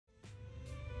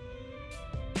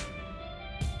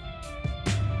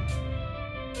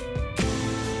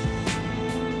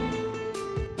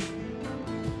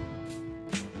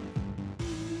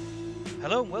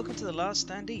Hello and welcome to The Last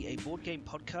Standee, a board game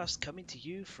podcast coming to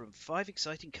you from 5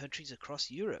 exciting countries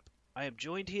across Europe. I am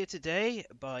joined here today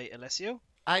by Alessio.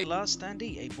 I The Last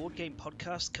Standee, a board game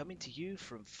podcast coming to you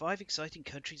from 5 exciting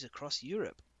countries across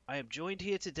Europe. I am joined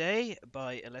here today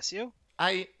by Alessio,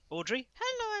 I Audrey,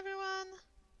 Hello, everyone.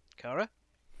 Cara,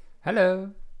 Hello.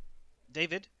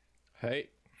 David, Hey.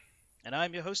 and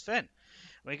I'm your host, Fen.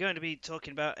 We're going to be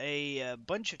talking about a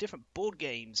bunch of different board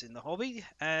games in the hobby,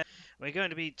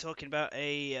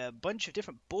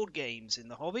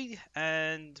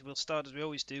 and we'll start as we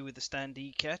always do with the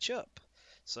standee catch up.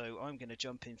 So I'm going to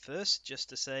jump in first just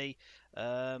to say,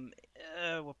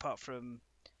 apart from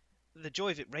the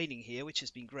joy of it raining here, which has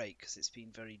been great because it's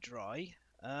been very dry,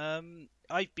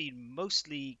 I've been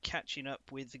mostly catching up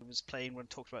with what I was playing when I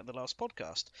talked about in the last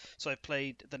podcast. So I've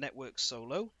played the Network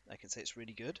Solo. I can say it's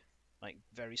really good. Like,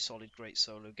 very solid, great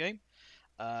solo game.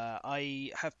 I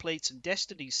have played some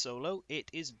Destiny solo. It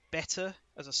is better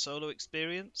as a solo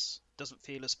experience. Doesn't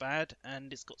feel as bad,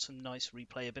 and it's got some nice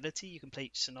replayability. You can play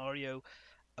each scenario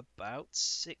about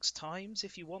 6 times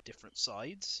if you want, different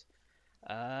sides.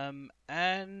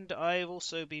 And I've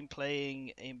also been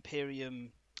playing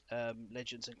Imperium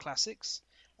Legends and Classics.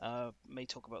 May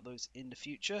talk about those in the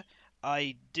future.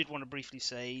 I did want to briefly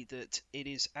say that it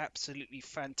is absolutely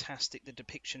fantastic, the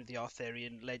depiction of the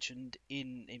Arthurian legend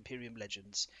in Imperium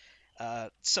Legends.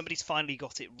 Somebody's finally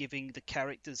got it, giving the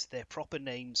characters their proper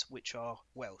names, which are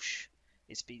Welsh.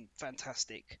 It's been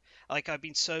fantastic. Like, I've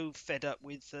been so fed up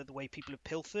with the way people have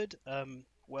pilfered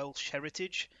Welsh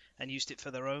heritage and used it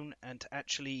for their own, and to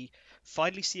actually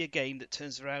finally see a game that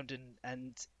turns around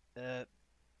and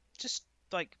just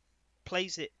like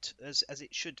plays it as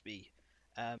it should be.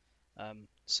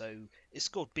 So it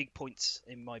scored big points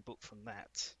in my book from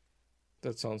that.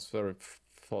 That sounds very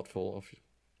thoughtful of you.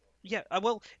 Yeah,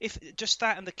 well, if just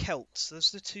that and the Celts,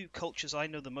 those are the two cultures I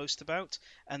know the most about,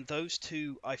 and those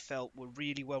two I felt were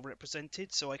really well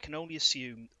represented. So I can only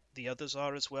assume the others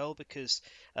are as well, because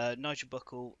Nigel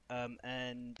Buckle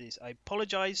and this, I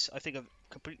apologise, I think I've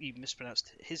completely mispronounced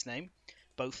his name,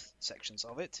 both sections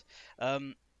of it.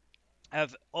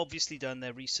 Have obviously done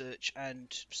their research and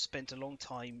spent a long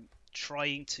time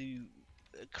trying to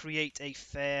create a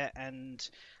fair and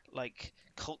like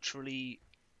culturally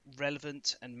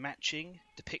relevant and matching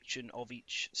depiction of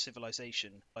each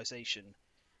civilization.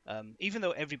 Even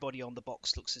though everybody on the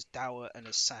box looks as dour and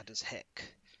as sad as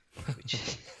heck,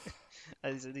 which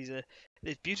these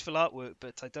beautiful artwork,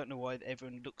 but I don't know why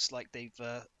everyone looks like they've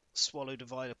swallowed a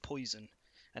vial of poison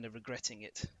and are regretting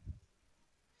it.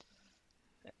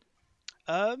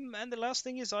 And the last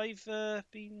thing is I've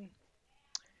been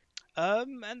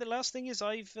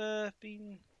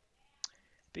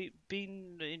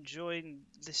enjoying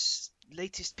this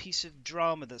latest piece of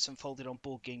drama that's unfolded on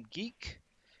Board Game Geek,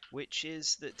 which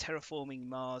is that Terraforming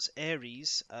Mars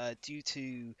Ares, due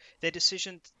to their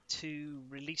decision to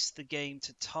release the game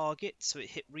to Target, so it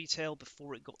hit retail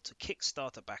before it got to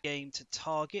Kickstarter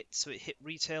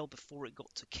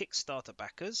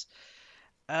backers.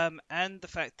 And the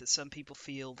fact that some people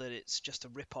feel that it's just a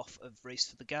rip-off of Race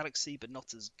for the Galaxy, but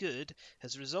not as good,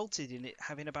 has resulted in it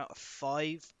having about a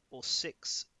 5 or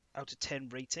 6 out of 10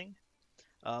 rating.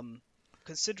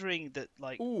 Considering that,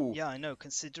 like, Ooh. yeah, I know.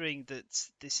 Considering that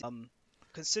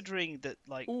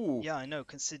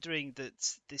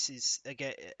this is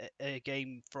a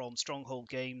game from Stronghold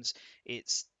Games,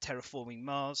 it's Terraforming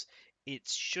Mars. It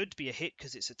should be a hit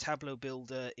because it's a tableau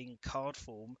builder in card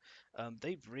form.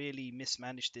 They've really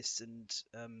mismanaged this, and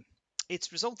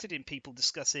it's resulted in people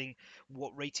discussing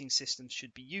what rating systems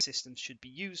should be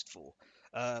used for.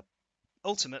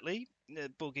 Ultimately,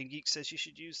 Board Game Geek says you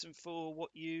should use them for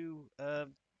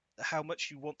how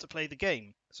much you want to play the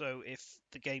game. So if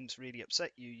the game's really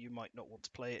upset you, you might not want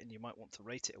to play it, and you might want to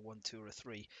rate it a 1, 2, or a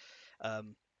 3.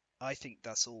 I think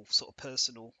that's all sort of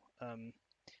personal.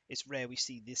 It's rare we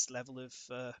see this level of.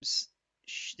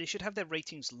 They should have their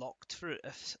ratings locked for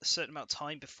a certain amount of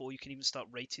time before you can even start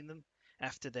rating them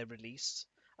after they're released.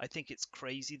 I think it's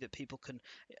crazy that people can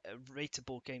rate a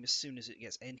board game as soon as it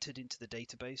gets entered into the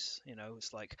database. You know,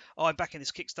 it's like, oh, I'm back in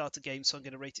this Kickstarter game, so I'm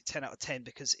going to rate it 10 out of 10,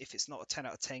 because if it's not a 10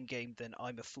 out of 10 game, then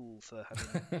I'm a fool for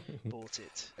having bought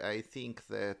it. I think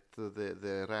that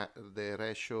the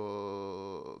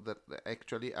ratio, that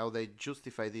actually how they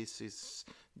justify this is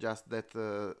just that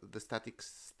the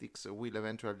statistics will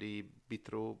eventually be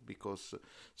true because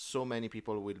so many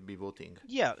people will be voting.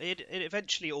 Yeah, it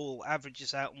eventually all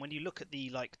averages out, and when you look at the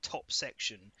like top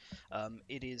section,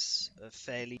 it is a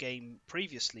fairly game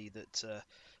previously that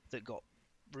got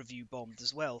review bombed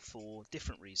as well for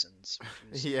different reasons.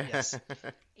 Which was, Yeah. yes.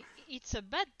 It's a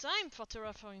bad time for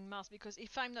Terraforming Mars because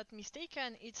if I'm not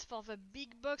mistaken, it's for the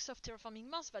big box of Terraforming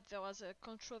Mars that there was a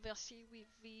controversy with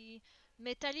the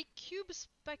metallic cubes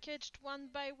packaged one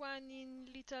by one in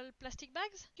little plastic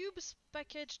bags. Cubes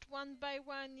packaged one by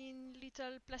one in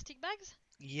little plastic bags.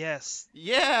 Yes.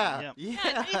 Yeah.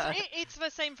 Yeah, it's the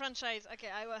same franchise. Okay,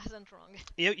 I wasn't wrong.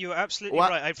 You were absolutely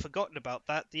What? right. I'd forgotten about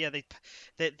that. Yeah, they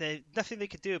nothing they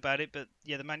could do about it. But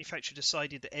yeah, the manufacturer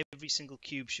decided that every single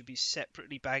cube should be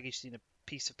separately baggaged in a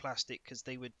piece of plastic because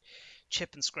they would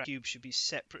chip and scratch. Cube should be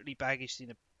separately baggaged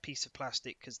in a piece of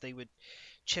plastic because they would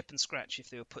chip and scratch if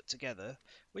they were put together.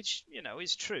 Which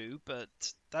is true, but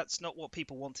that's not what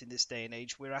people want in this day and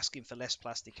age. We're asking for less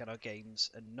plastic in our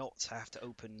games and not to have to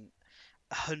open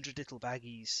 100 little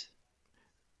baggies.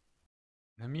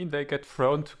 I mean, they get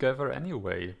thrown together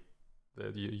anyway.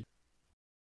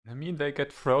 They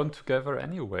get thrown together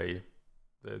anyway.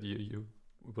 You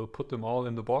will put them all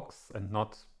in the box and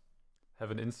not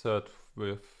have an insert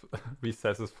with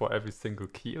recesses for every single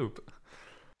cube.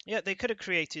 Yeah, they could have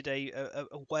created a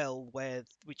well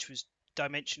which was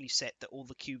dimensionally set that all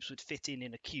the cubes would fit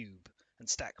in a cube and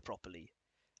stack properly.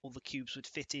 All the cubes would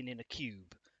fit in a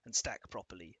cube and stack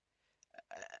properly.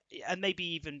 And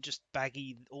maybe even just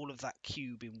baggy all of that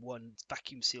cube in one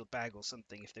vacuum sealed bag or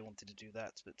something if they wanted to do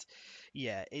that. But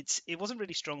yeah, it wasn't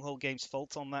really Stronghold Games'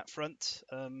 fault on that front.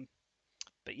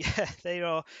 But yeah,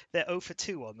 they're 0 for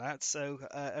 2 on that. So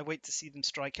I wait to see them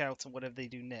strike out on whatever they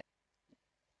do next.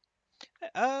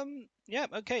 Yeah,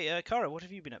 okay, Cara, what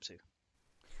have you been up to?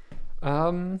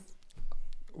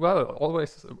 Well,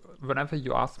 always, whenever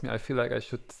you ask me, I feel like I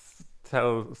should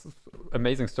tell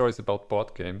amazing stories about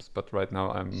board games, but right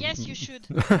now I'm... Yes, you should.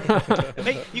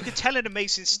 You could tell an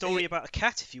amazing story about a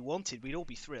cat if you wanted. We'd all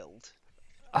be thrilled.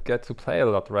 I get to play a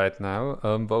lot right now,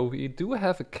 though we do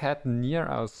have a cat near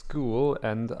our school,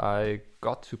 and I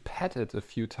got to pet it a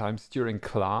few times during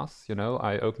class.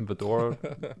 I opened the door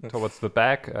towards the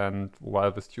back, and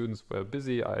while the students were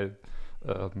busy, I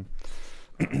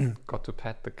got to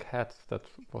pet the cat that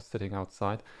was sitting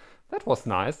outside. That was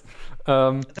nice.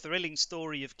 The thrilling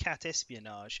story of cat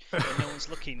espionage. When no one's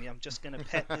looking, I'm just going to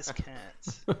pet this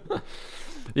cat.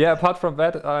 Yeah, apart from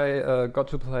that, I got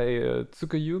to play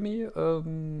Tsukuyomi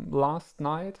last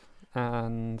night,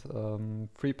 and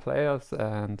 3 players.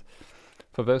 And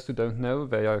for those who don't know,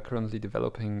 they are currently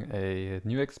developing a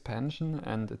new expansion,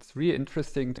 and it's really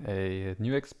interesting.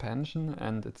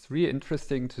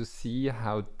 To see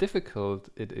how difficult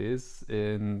it is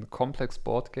in complex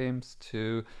board games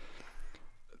to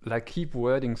keep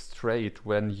wording straight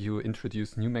when you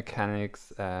introduce new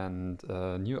mechanics and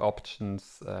new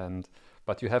options,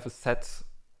 but you have a set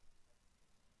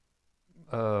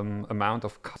amount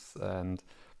of cards,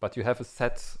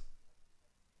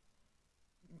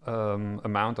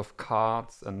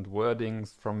 and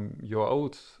wordings from your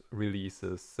old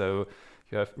releases. So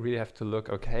you really have to look,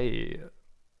 okay,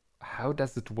 how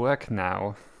does it work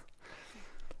now?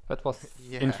 That was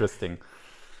interesting.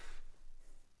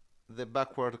 The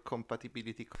backward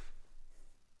compatibility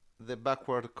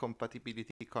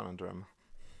conundrum.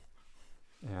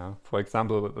 Yeah, for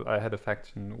example, I had a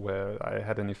faction where I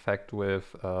had an effect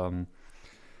with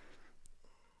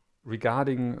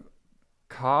regarding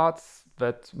cards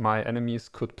that my enemies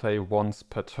could play once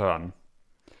per turn.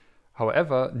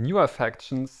 However, newer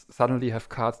factions suddenly have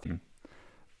cards.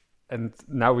 And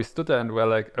now we stood there and we're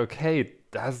like, okay,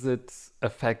 does it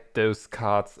affect those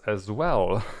cards as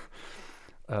well?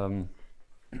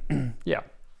 Yeah.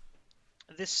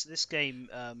 This game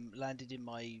landed in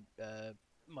my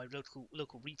my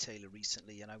local retailer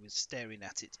recently, and I was staring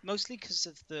at it mostly because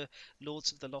of the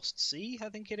Lords of the Lost Sea. I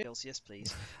think it is. Yes,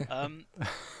 please.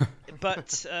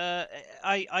 But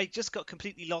I just got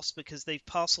completely lost because they've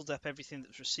parceled up everything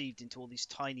that's received into all these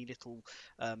tiny little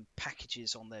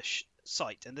packages on their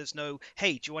site, and there's no,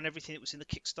 hey, do you want everything that was in the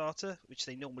Kickstarter, which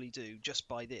they normally do, just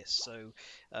buy this. So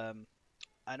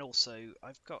and also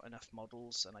I've got enough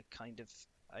models, and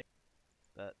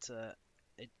but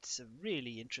it's a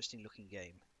really interesting looking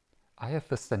game. I have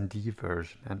the Sandy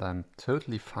version, and I'm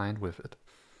totally fine with it.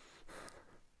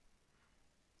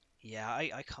 Yeah,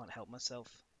 I can't help myself.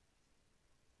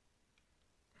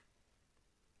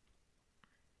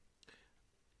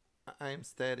 I'm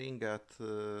staring at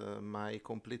my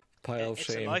complete Pile of It's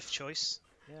a shame. life choice.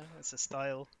 Yeah, it's a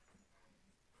style.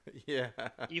 Yeah.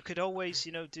 You could always,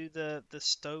 do the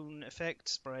stone effect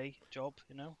spray job,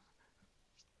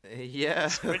 Yeah.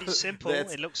 It's pretty simple.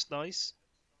 That's- It looks nice.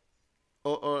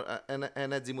 Or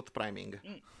an azimuth priming.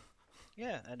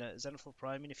 Yeah, and Xenophil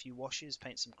priming, a few washes,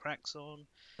 paint some cracks on,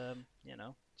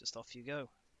 just off you go.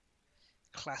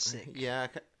 Classic. Yeah,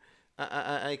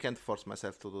 I can't force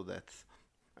myself to do that.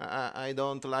 I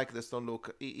don't like the stone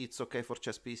look. It's okay for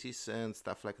chess pieces and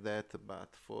stuff like that, but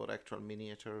for actual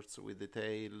miniatures with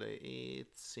detail, it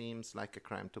seems like a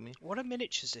crime to me. What are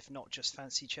miniatures if not just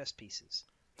fancy chess pieces?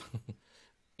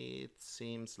 It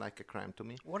seems like a crime to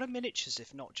me. What are miniatures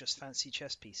if not just fancy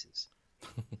chess pieces?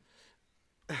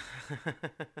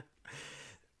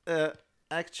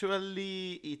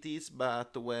 Actually, it is,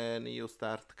 but when you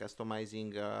start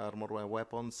customizing armor and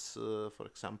weapons, for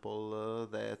example,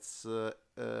 that's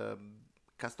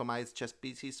customized chess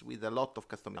pieces with a lot of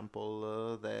customized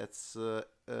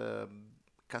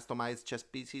chess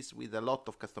pieces with a lot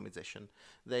of customization.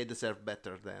 They deserve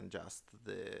better than just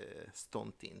the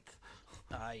stone tint.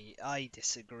 I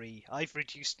disagree. I've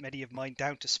reduced many of mine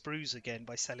down to sprues again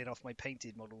by selling off my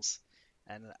painted models.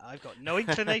 And I've got no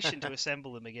inclination to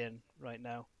assemble them again right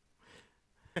now.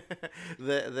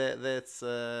 That's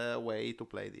a way to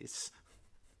play this.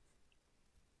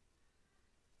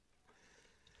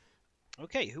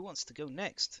 Okay, who wants to go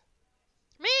next?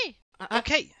 Me!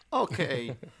 Okay.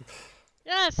 Okay.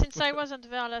 Yeah, since I wasn't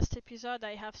there last episode,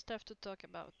 I have stuff to talk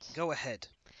about. Go ahead.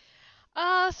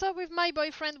 So with my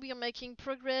boyfriend, we are making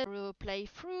progress through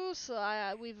playthrough.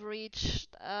 So we've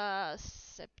reached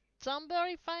September,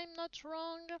 if I'm not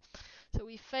wrong. So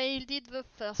we failed it the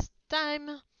first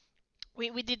time.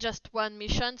 We did just one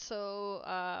mission, so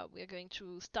we're going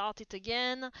to start it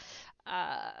again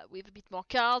with a bit more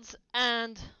cards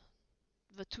and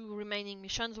the two remaining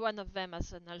missions. One of them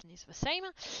as an alternate is the same.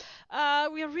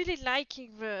 We are really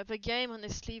liking the game,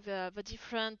 honestly. The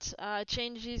different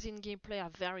changes in gameplay are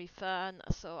very fun,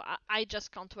 so I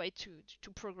just can't wait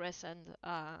to progress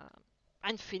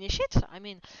and finish it. I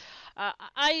mean,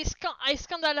 I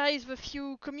scandalize the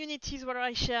few communities where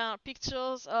I share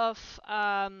pictures of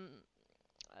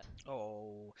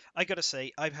Oh, I gotta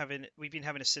say, we've been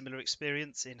having a similar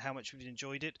experience in how much we've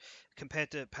enjoyed it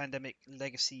compared to Pandemic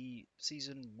Legacy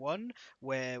Season 1,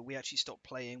 where we actually stopped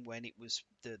playing when it was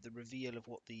the reveal of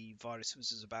what the virus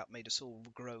was about made us all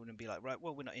groan and be like, right,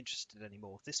 well, we're not interested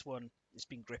anymore. This one has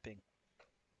been gripping.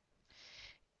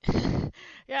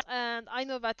 yeah, and I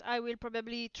know that I will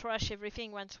probably trash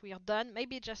everything once we are done.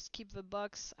 Maybe just keep the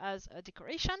box as a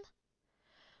decoration.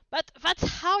 But that's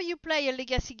how you play a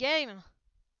legacy game.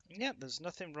 Yeah, there's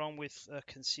nothing wrong with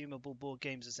consumable board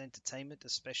games as entertainment,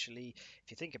 especially if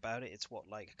you think about it. It's what,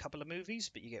 like a couple of movies,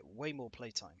 but you get way more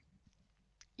playtime.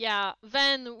 Yeah,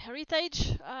 then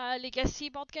Heritage Legacy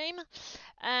board game,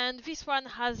 and this one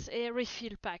has a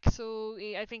refill pack. So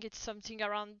I think it's something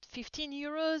around 15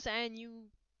 euros, and you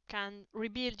can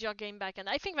rebuild your game back. And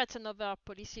I think that's another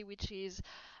policy which is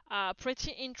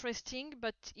pretty interesting,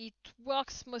 but it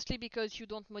works mostly because you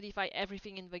don't modify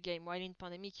everything in the game. While in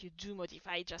Pandemic, you do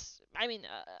modify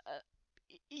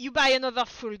you buy another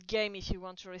full game if you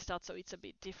want to restart, so it's a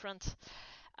bit different.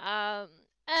 Um,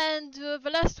 and the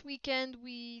last weekend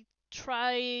we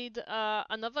tried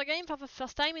another game for the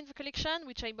first time in the collection,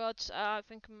 which I bought I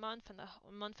think a month and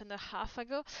a half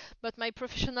ago. But my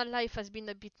professional life has been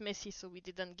a bit messy, so we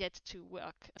didn't get to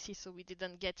work. To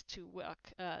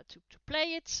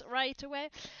play it right away.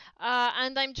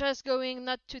 And I'm just going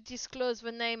not to disclose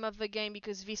the name of the game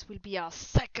because this will be our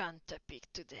second topic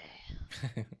today.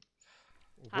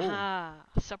 Aha!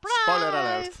 Surprise! Spoiler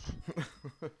alert.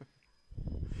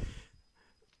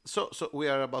 So we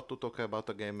are about to talk about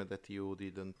a game that you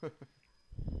didn't.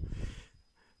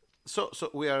 So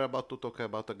we are about to talk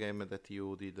about a game that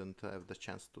you didn't have the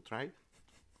chance to try.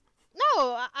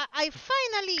 No, I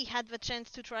finally had the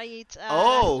chance to try it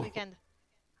last weekend.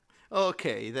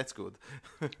 Okay, that's good.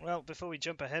 Well, before we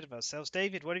jump ahead of ourselves,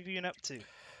 David, what have you been up to?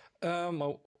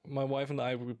 My wife and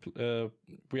I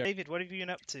David, what have you been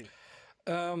up to?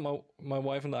 My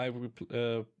wife and I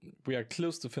we are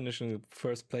close to finishing the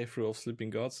first playthrough of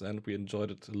Sleeping Gods, and we enjoyed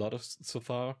it a lot so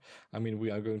far. I mean, we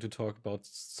are going to talk about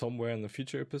somewhere in the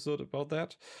future episode about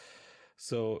that.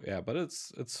 So yeah, but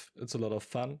it's a lot of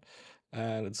fun,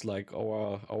 and it's like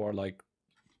our like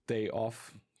day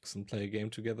off and play a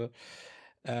game together,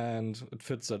 and it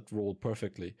fits that role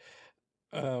perfectly.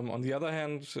 On the other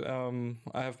hand,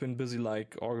 I have been busy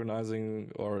like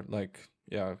organizing or like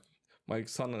my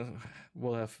son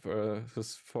will have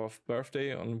his 4th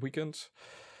birthday on weekend,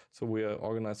 so we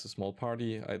organized a small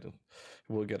party.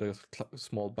 Will get a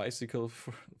small bicycle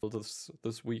for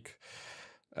this week,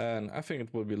 and I think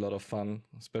it will be a lot of fun,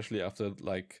 especially after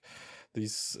like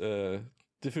these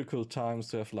difficult times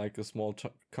to have like a small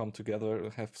come together,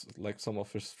 have like some of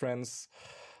his friends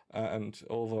and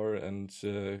over and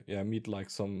meet like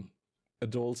some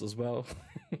adults as well.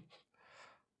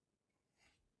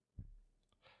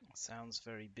 Sounds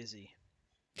very busy.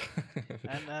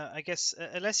 And I guess,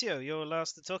 Alessio, you're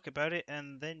last to talk about it,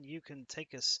 and then you can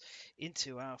take us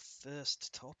into our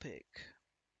first topic.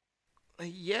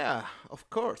 Yeah, of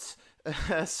course.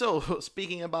 So,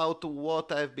 speaking about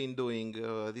what I've been doing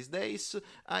these days,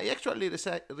 I actually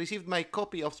received my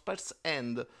copy of Spurs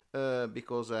End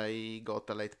because I got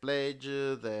a late pledge.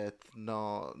 That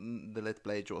no, the late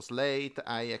pledge was late.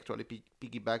 I actually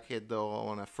piggybacked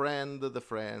on a friend. The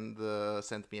friend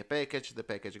sent me a package. The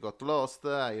package got lost.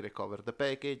 I recovered the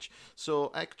package.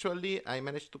 So actually, I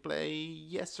managed to play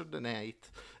yesterday night,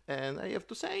 and I have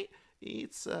to say,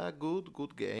 it's a good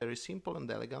game. Very simple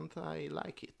and elegant. I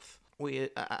like it.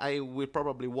 I will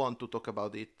probably want to talk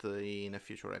about it in a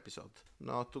future episode.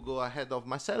 Not to go ahead of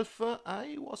myself,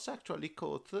 I was actually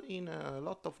caught in a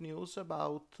lot of news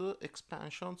about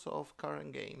expansions of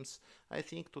current games. I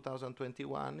think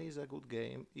 2021 is a good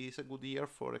game. Is a good year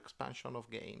for expansion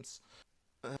of games.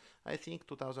 I think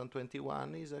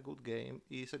 2021 is a good game.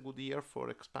 Is a good year for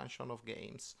expansion of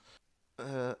games.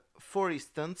 For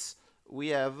instance, we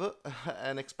have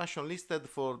an expansion listed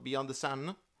for Beyond the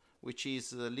Sun, which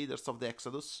is Leaders of the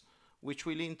Exodus, which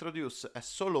will introduce a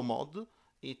solo mod.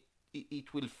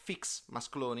 It will fix mass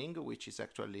cloning, which is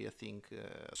actually, I think,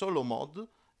 solo mod.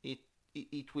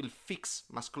 It will fix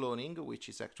mass cloning, which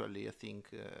is actually, I think,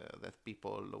 that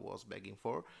people was begging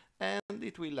for, and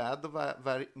it will add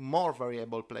more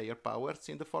variable player powers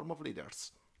in the form of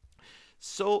leaders.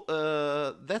 So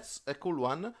that's a cool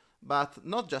one. But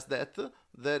not just that,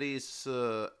 there is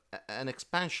an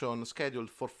expansion scheduled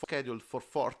for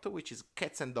Fort, which is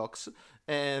cats and dogs.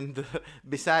 And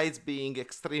besides being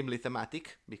extremely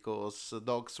thematic, because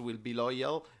dogs will be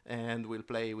loyal and will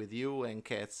play with you, and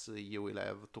cats you will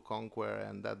have to conquer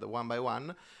and that one by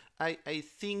one. I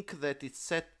think that it's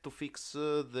set to fix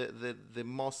the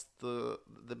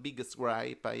biggest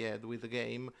gripe I had with the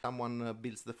game. Someone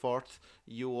builds the fort,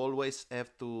 you always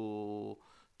have to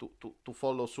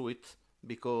follow suit,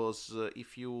 because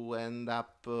if you end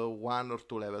up 1 or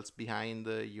 2 levels behind,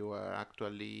 you are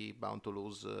actually bound to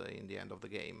lose in the end of the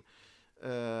game.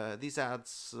 This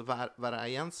adds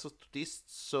variance to this,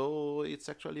 so it's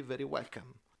actually very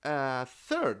welcome.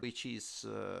 Third, which is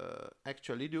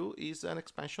actually due, is an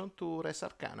expansion to Res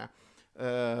Arcana,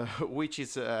 which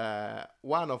is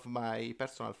one of my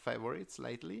personal favorites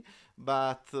lately,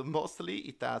 but mostly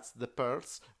it adds the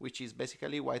pearls, which is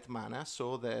basically white mana,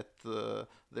 so that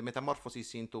the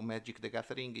metamorphosis into Magic the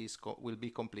Gathering will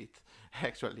be complete.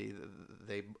 Actually,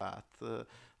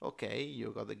 okay,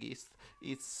 you got the gist.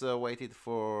 It's waited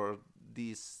for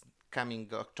this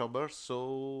coming October,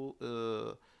 so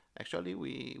actually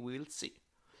we will see.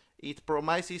 It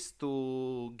promises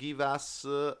to give us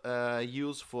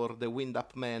use for the Wind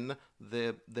Up Man,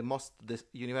 the most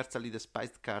universally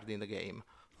despised card in the game.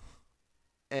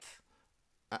 And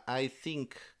I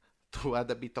think, to add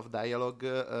a bit of dialogue,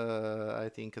 I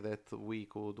think that we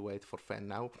could wait for Fen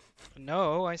now.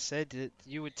 No, I said that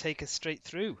you would take us straight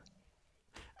through.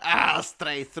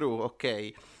 Straight through,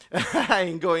 okay.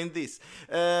 I'm going this.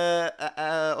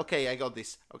 Okay, I got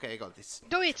this.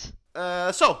 Do it!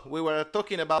 So, we were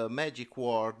talking about the magic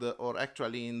world, or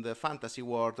actually in the fantasy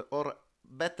world, or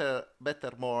better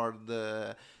more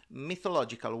the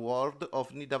mythological world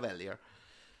of Nidavellir.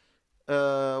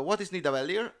 What is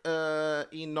Nidavellir?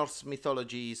 In Norse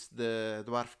mythology is the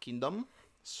dwarf kingdom.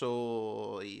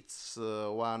 So it's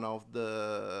one of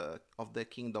the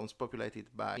kingdoms populated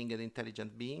by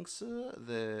intelligent beings.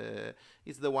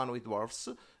 It's the one with dwarfs,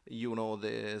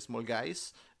 the small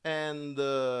guys, and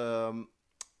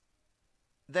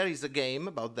there is a game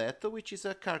about that, which is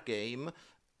a card game.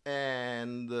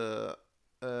 And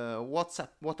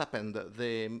what happened?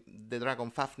 The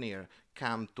dragon Fafnir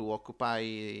came to occupy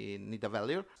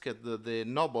Nidavellir. The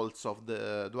nobles of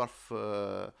the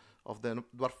dwarf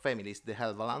families, the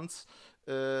Helvalans,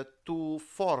 to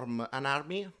form an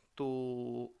army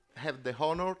to have the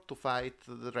honor to fight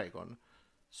the dragon.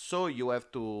 So you have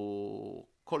to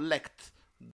collect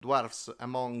dwarfs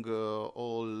among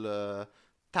all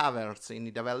taverns in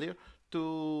Nidavellir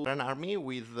to an army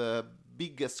with the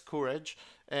biggest courage,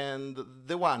 and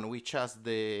the one which has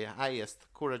the highest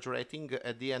courage rating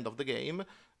at the end of the game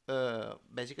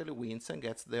basically wins and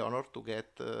gets the honor to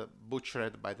get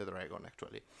butchered by the dragon,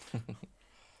 actually.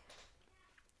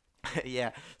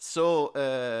 Yeah, so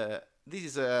this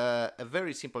is a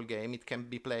very simple game. It can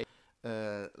be played,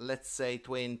 let's say,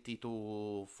 20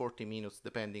 to 40 minutes,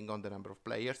 depending on the number of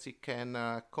players. It can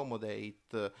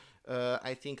accommodate,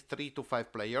 I think, 3 to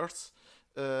 5 players,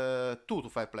 2 to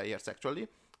 5 players, actually.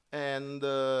 And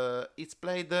it's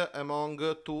played among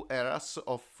 2 eras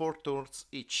of 4 turns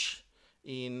each.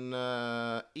 In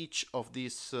each of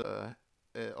these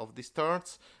of these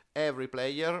turns, every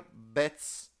player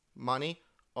bets money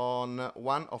on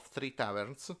one of 3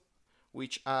 taverns,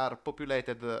 which are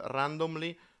populated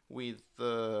randomly with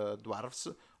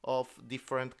dwarves of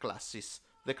different classes.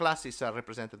 The classes are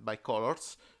represented by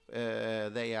colors.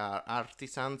 They are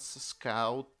artisans,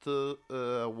 scout,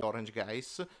 orange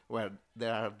guys, where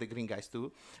there are the green guys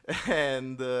too,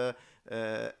 and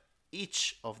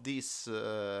each of these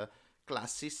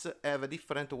classes have a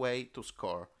different way to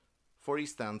score. For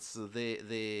instance,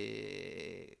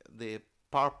 the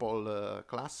purple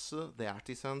class, the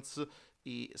artisans,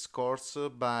 scores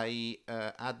by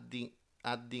adding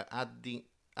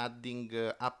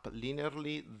up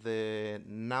linearly the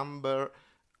number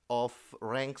of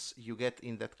ranks you get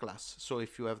in that class. So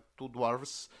if you have 2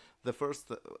 dwarves, the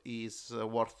first is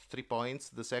worth 3 points,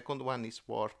 the second one is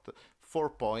worth 4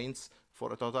 points,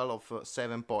 for a total of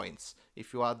 7 points.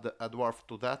 If you add a dwarf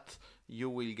to that, you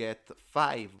will get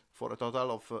 5 for a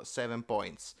total of 7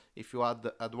 points. If you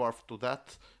add a dwarf to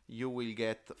that, you will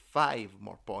get 5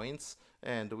 more points,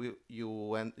 and you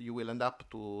will end up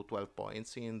to 12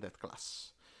 points in that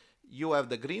class. You have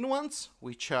the green ones,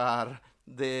 which are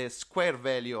the square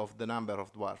value of the number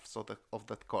of dwarfs of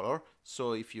that color.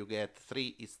 So if you get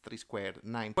 3, it's 3 squared,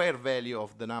 9. Square value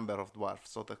of the number of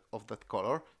dwarfs of that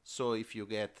color. So if you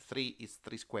get 3, it's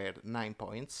 3 squared, 9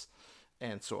 points,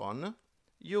 and so on.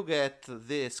 You get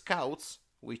the scouts,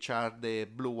 which are the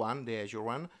blue one, the azure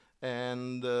one,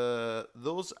 and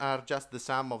those are just the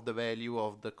sum of the value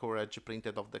of the courage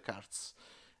printed of the cards.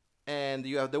 And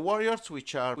you have the warriors,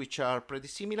 which are pretty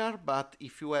similar, but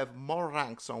if you have more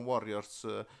ranks on warriors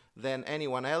than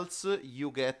anyone else,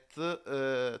 you get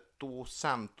to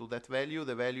sum to that value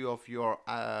the value of your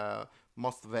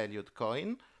most valued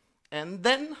coin. And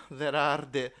then there are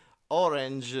the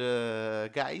orange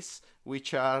guys,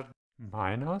 which are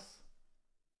miners.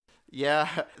 Yeah,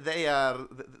 they are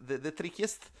the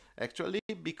trickiest, actually,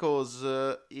 because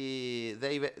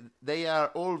they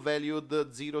are all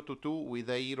valued 0 to 2 with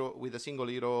a single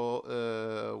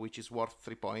hero which is worth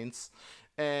 3 points,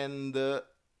 and the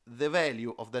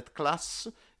value of that class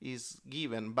is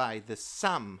given by the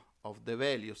sum of the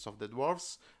values of the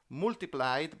dwarves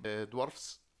multiplied by the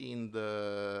dwarves in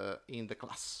the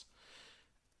class.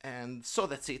 And so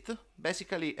that's it.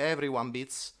 Basically, everyone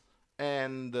beats,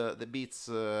 and the beats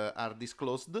are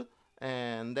disclosed,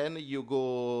 and then you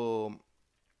go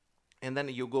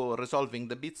resolving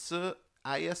the bits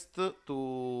highest to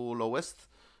lowest,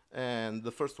 and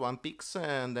the first one picks.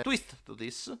 And then twist to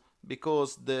this,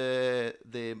 because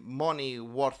the money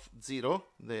worth 0,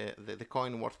 the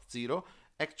coin worth 0,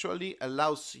 actually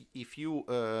allows, if you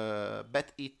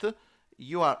bet it,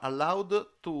 you are allowed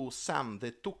to sum the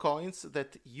 2 coins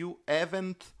that you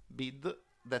haven't bid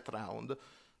that round,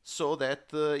 so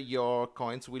that your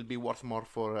coins will be worth more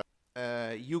for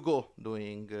you go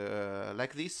doing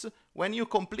like this. When you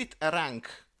complete a rank,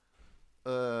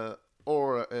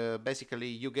 or basically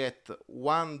you get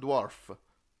 1 dwarf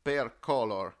per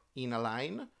color in a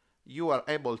line, you are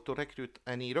able to recruit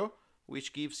an hero,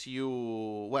 which gives you,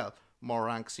 well, more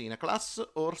ranks in a class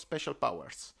or special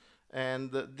powers.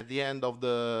 And at the end of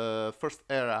the first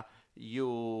era,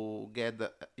 you get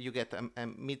a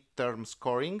midterm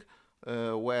scoring,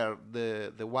 where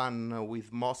the one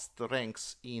with most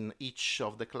ranks in each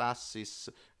of the classes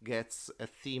gets a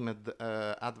themed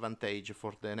advantage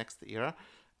for the next era,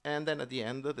 and then at the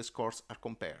end the scores are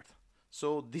compared.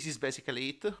 So this is basically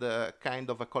it, the kind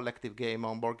of a collective game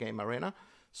on Board Game Arena,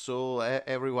 so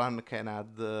everyone can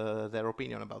add their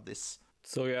opinion about this.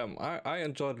 So yeah, I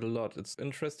enjoyed it a lot. It's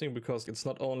interesting because it's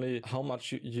not only how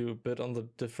much you bid on the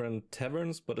different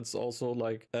taverns, but it's also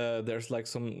like there's like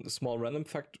some small random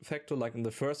factor. Like in the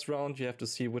first round, you have to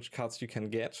see which cards you can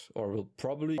get or will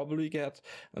probably get,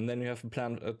 and then you have to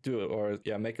plan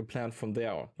make a plan from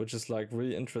there, which is like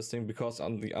really interesting because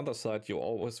on the other side, you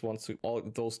always want to all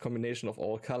those combination of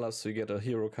all colors, so you get a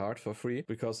hero card for free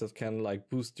because it can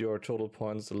like boost your total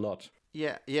points a lot.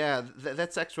 Yeah,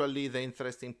 that's actually the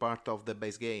interesting part of the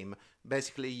base game.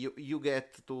 Basically, you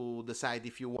get to decide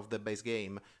if you of the base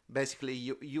game. Basically,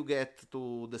 you get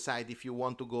to decide if you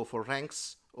want to go for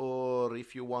ranks or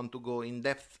if you want to go in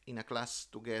depth in a class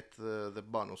to get the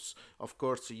bonus. Of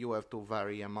course, you have to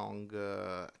vary among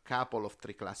a couple of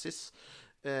 3 classes,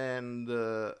 and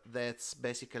that's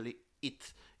basically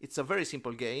it. It's a very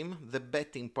simple game. The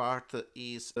betting part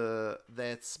is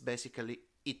that's basically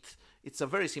it. It's a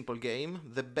very simple game.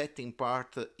 The betting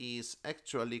part is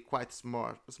actually quite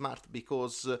smart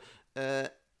because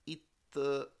it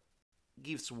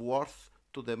gives worth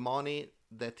to the money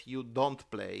that you don't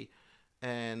play.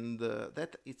 and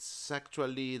that it's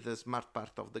actually the smart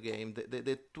part of the game,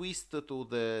 the twist to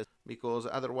the, because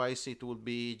otherwise it would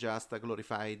be just a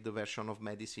glorified version of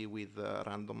Medici with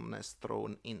randomness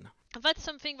thrown in. That's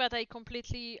something that I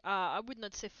completely, I would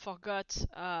not say forgot,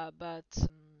 but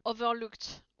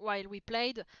overlooked while we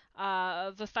played.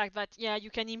 The fact that, yeah, you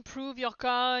can improve your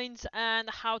coins and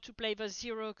how to play the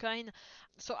zero coin.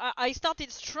 So I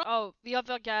started strong. Oh, the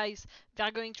other guys, they're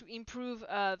going to improve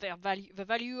their value, the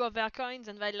value of their coins,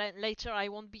 and then later I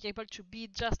won't be able to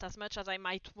bid just as much as I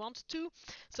might want to.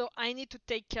 So I need to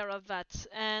take care of that,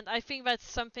 and I think that's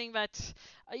something that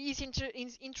is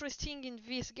interesting in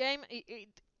this game.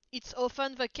 It's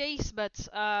often the case, but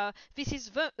this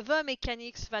is the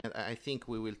mechanics that. And I think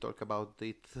we will talk about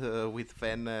it with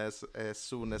Fen as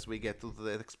soon as we get to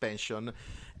the expansion.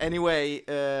 Anyway,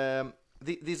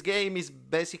 this game is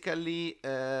basically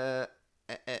a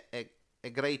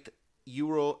great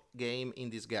Euro game in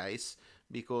disguise,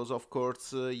 because of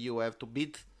course you have to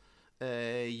bid,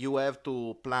 you have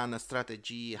to plan a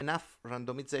strategy, enough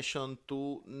randomization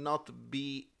to not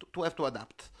be to have to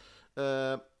adapt.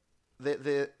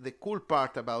 The cool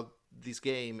part about this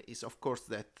game is, of course,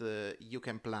 that you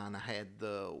can plan ahead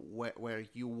where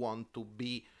you want to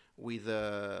be with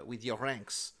your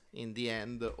ranks in the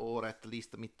end, or at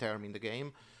least midterm in the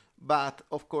game. But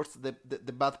of course, the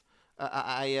bad.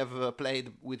 I have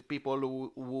played with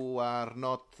people who are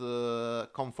not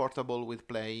comfortable with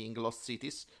playing Lost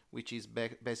Cities, which is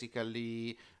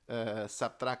basically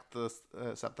subtract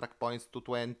points to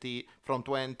 20 from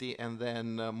 20 and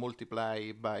then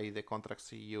multiply by the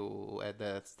contracts you had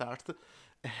at start.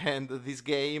 And this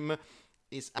game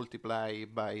is multiply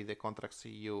by the contracts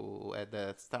you had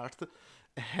at start.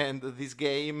 And this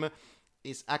game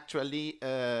is actually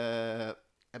a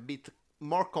bit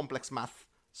more complex math.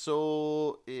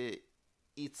 So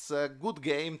it's a good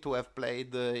game to have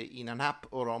played in an app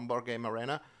or on Board Game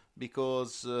Arena,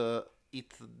 because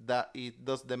it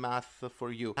does the math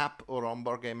for you. App or on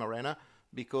Board Game Arena,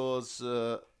 because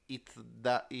it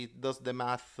does the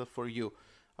math for you.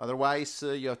 Otherwise,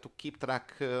 you have to keep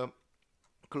track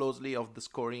closely of the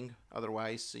scoring.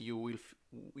 Otherwise, you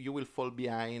will fall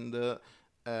behind a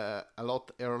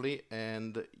lot early,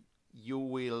 and you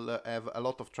will have a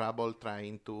lot of trouble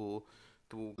trying to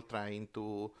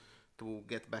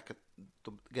get back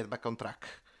on track,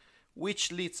 which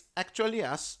leads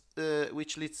us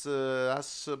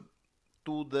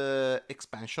to the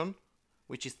expansion,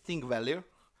 which is Enginevellir.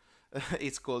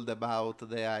 It's called about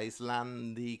the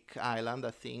Icelandic island,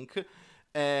 I think,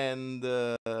 and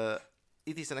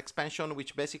it is an expansion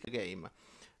which basically game.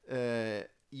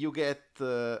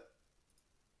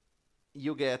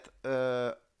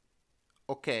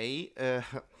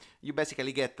 You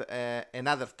basically get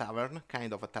another tavern,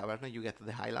 kind of a tavern. You get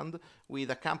the island with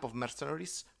a camp of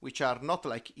mercenaries, which are not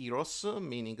like heroes,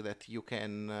 meaning that you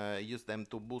can use them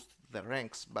to boost their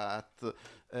ranks, but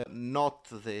not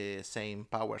the same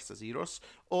powers as heroes,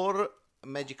 or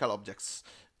magical objects.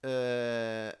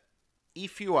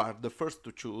 If you are the first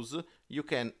to choose, you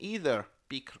can either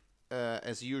pick,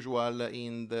 as usual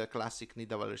in the classic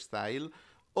Nidavellir style,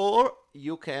 or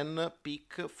you can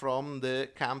pick from the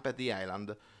camp at the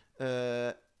island.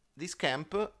 This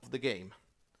camp of the game,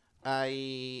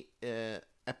 a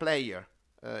player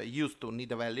used to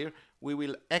Nidavellir, we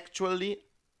will actually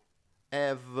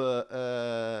have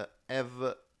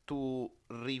to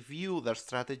review their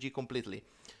strategy completely,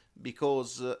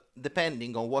 because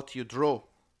depending on what you draw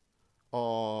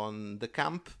on the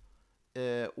camp,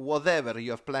 whatever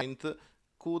you have planned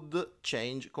could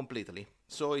change completely.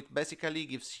 So it basically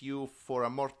gives you for a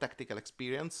more tactical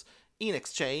experience in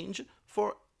exchange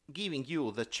for giving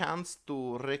you the chance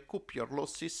to recoup your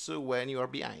losses when you are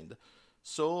behind.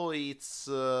 So it's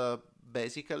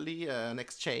basically an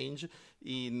exchange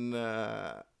in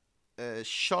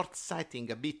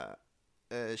short-sighting a bit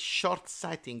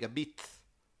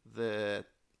the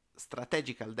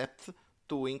strategical depth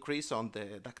to increase on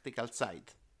the tactical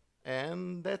side.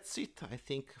 And that's it. I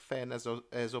think Fen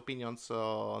has opinions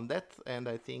on that, and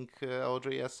I think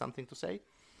Audrey has something to say.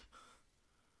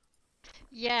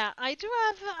 Yeah, I do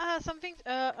have something.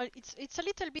 It's a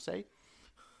little bit. Say.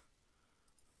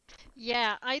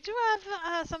 Yeah, I do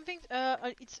have something.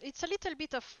 It's a little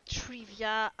bit of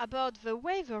trivia about the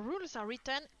way the rules are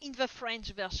written in the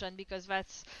French version, because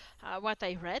that's what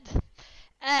I read.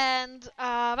 And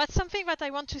that's something that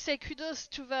I want to say kudos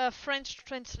to the French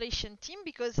translation team,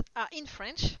 because in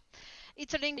French,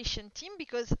 it's a language team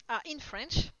because in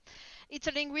French, it's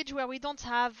a language where we don't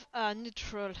have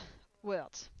neutral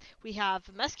words. We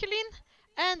have masculine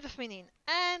and the feminine,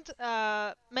 and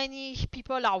many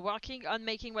people are working on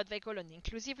making what they call an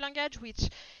inclusive language, which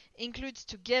includes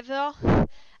together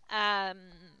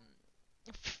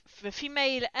the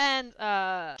female and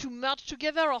to merge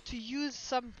together or to use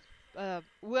some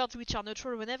words which are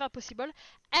neutral whenever possible,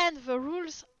 and the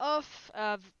rules of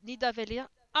Nidavellir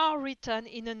are written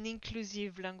in an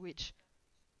inclusive language.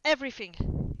 Everything.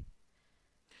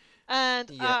 And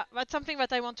Yeah, that's something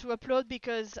that I want to upload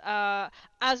because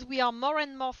as we are more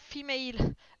and more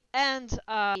female and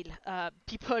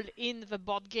people in the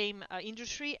board game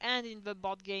industry and in the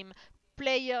board game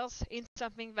players, it's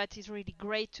something that is really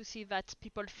great to see that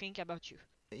people think about you.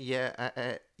 yeah.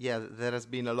 There has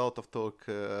been a lot of talk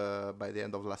by the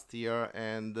end of last year,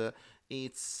 and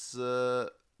it's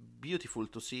beautiful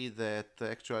to see that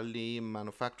actually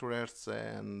manufacturers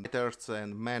and writers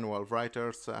and manual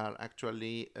writers are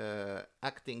actually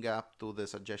acting up to the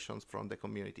suggestions from the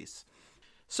communities.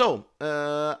 So,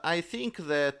 I think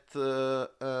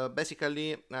that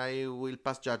basically I will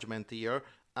pass judgment here.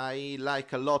 I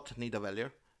like a lot Nidavellir.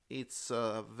 It's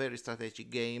a very strategic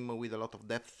game with a lot of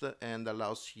depth and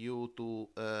allows you to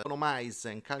economize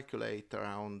and calculate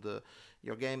around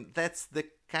your game. That's the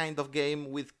kind of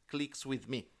game with clicks with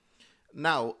me.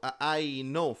 Now, I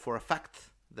know for a fact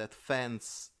that fan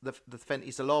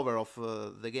is a lover of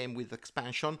the game with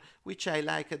expansion, which I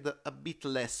liked a bit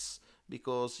less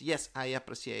because yes, I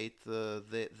appreciate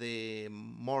the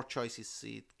more choices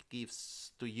it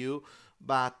gives to you,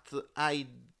 but I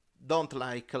don't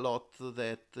like a lot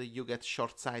that you get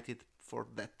short-sighted for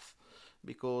that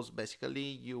because basically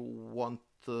you won't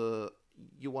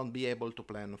be able to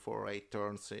plan for 8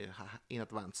 turns in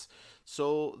advance.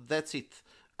 So that's it.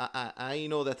 I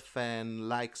know that fan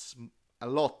likes a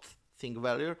lot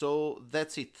Enginevellir, so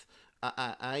that's it.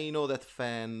 I know that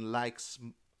fan likes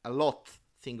a lot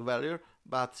Enginevellir,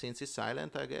 but since he's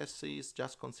silent, I guess he's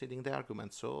just conceding the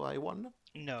argument, so I won.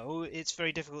 No, it's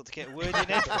very difficult to get a word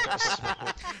in edgewise.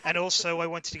 And also, I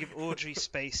wanted to give Audrey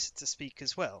space to speak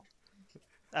as well.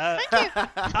 Thank you.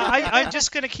 I'm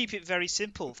just going to keep it very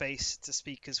simple, Face to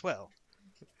speak as well.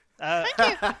 Thank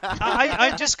you.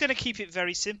 I'm just going to keep it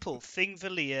very simple.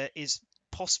 Enginevellir is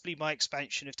possibly my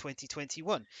expansion of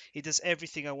 2021. It does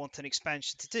everything I want an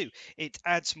expansion to do. It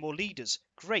adds more leaders.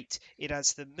 Great. It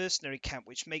adds the mercenary camp,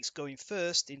 which makes going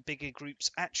first in bigger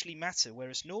groups actually matter.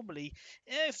 Whereas normally,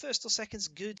 first or second's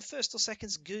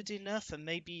good enough, and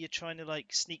maybe you're trying to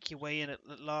like sneak your way in at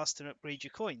last and upgrade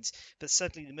your coins. But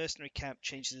suddenly the mercenary camp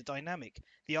changes the dynamic.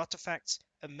 The artifacts,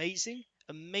 amazing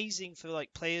for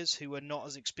like players who are not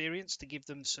as experienced, to give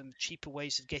them some cheaper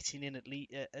ways of getting in at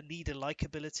a leader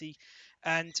likability.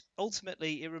 And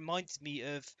ultimately it reminded me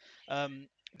of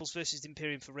Rebels versus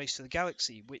Imperium for Race to the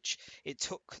Galaxy, which it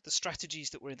took the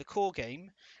strategies that were in the core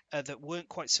game that weren't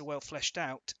quite so well fleshed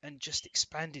out and just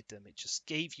expanded them. It just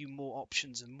gave you more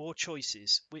options and more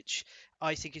choices, which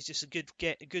I think is just a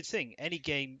good thing. Any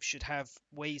game should have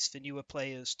ways for newer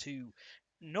players to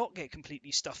not get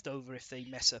completely stuffed over if they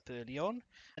mess up early on,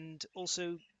 and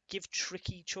also give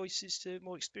tricky choices to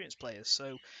more experienced players.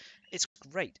 So it's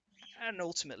great. And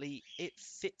ultimately, it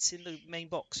fits in the main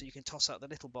box, so you can toss out the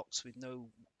little box with no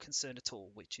concern at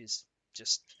all, which is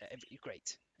just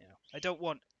great. You know, I don't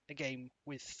want a game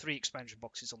with 3 expansion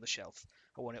boxes on the shelf.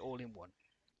 I want it all in one.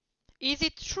 Is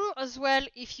it true as well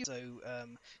if you... So,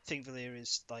 Enginevellir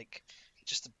is like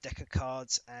just a deck of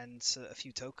cards and a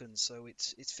few tokens, so it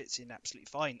fits in absolutely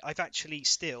fine. I've actually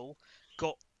still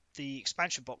got the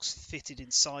expansion box fitted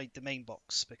inside the main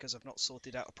box because I've not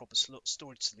sorted out a proper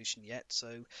storage solution yet, so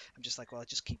I'm just like, well, I'll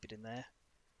just keep it in there.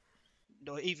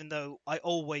 No, even though I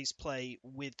always play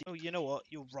with... Oh, you know what?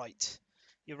 You're right,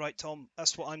 Tom.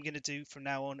 That's what I'm going to do from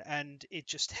now on, and it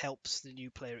just helps the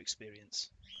new player experience.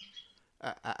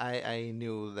 I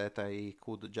knew that I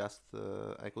could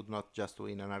not just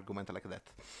win an argument like that.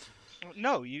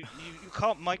 No, you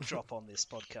can't mic drop on this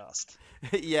podcast.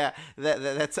 Yeah,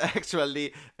 that's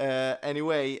actually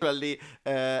anyway. I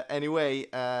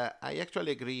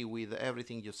actually agree with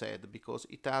everything you said because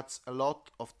it adds a lot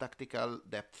of tactical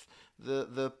depth.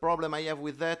 The problem I have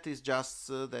with that is just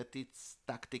that it's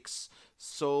tactics.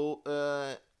 So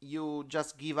you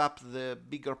just give up the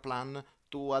bigger plan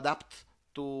to adapt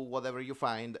to whatever you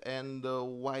find, and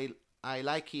while I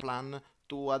like it, plan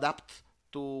to adapt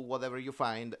to whatever you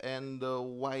find, and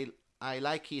while I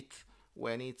like it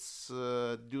when it's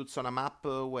dudes on a map,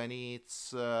 when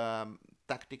it's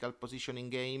tactical positioning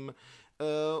game,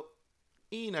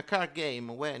 in a card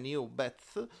game when you bet,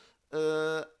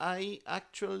 I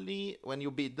actually when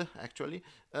you bid actually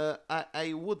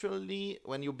I would actually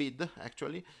when you bid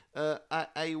actually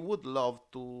I would love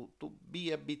to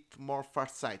be a bit more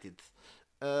farsighted.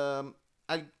 I'll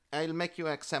make you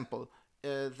an example.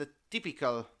 The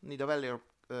typical Nidavellir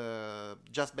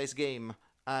just base game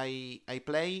I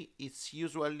play, it's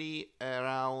usually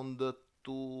around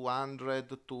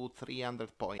 200 to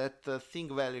 300 points. That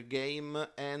Enginevellir game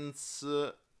ends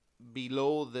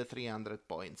below the 300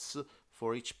 points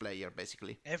for each player,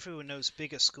 basically. Everyone knows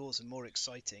bigger scores are more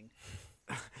exciting.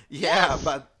 Yeah,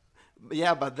 but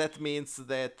that means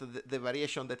that the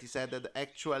variation that is added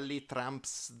actually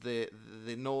trumps the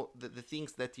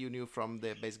things that you knew from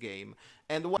the base game,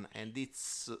 and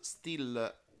it's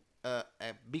still a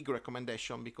big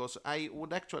recommendation, because I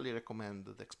would actually recommend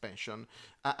the expansion.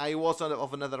 I was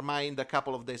of another mind a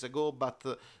couple of days ago,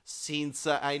 but since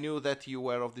I knew that you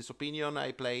were of this opinion,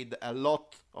 I played a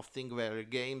lot of Enginevellir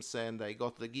games and I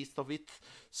got the gist of it.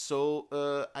 So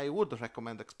I would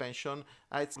recommend expansion.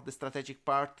 I'd the strategic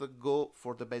part, go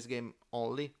for the base game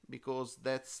only, because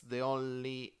that's the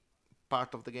only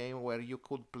part of the game where you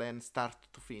could plan start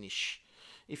to finish.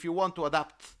 If you want to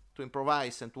adapt, to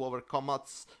improvise, and to overcome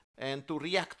odds, and to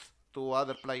react to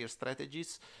other player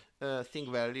strategies,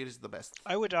 Enginevellir is the best.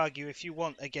 I would argue if you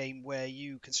want a game where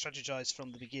you can strategize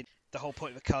from the beginning, the whole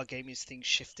point of a card game is things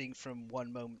shifting from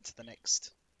one moment to the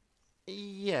next.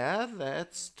 Yeah,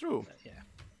 that's true. Yeah.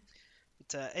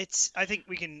 It's. I think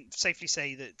we can safely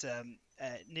say that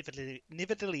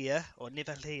Nidavellir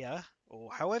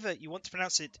or however you want to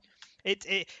pronounce it,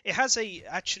 it has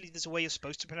there's a way you're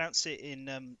supposed to pronounce it in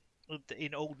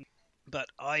old, but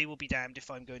I will be damned if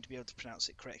I'm going to be able to pronounce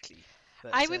it correctly.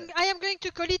 But, I am going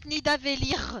to call it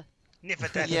Nidavellir.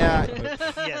 Nidavellir. Yeah.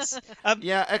 Yes.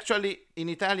 Yeah, actually, in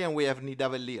Italian we have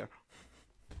Nidavellir.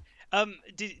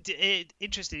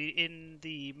 Interestingly, in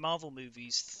the Marvel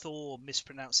movies, Thor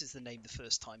mispronounces the name the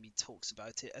first time he talks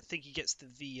about it. I think he gets the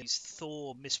V.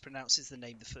 Thor mispronounces the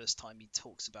name the first time he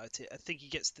talks about it. I think he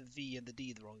gets the V and the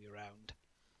D the wrong way around.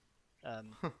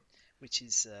 Which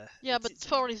is Yeah, but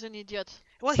Thor is an idiot.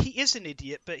 Well, he is an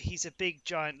idiot, but he's a big,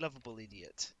 giant, lovable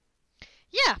idiot.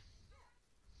 Yeah.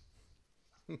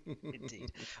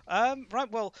 Indeed. Right.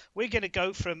 Well, we're going to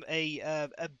go from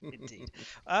indeed.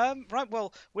 Right.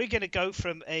 Well, we're going to go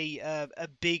from a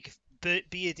big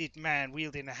bearded man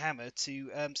wielding a hammer to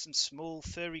some small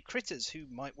furry critters who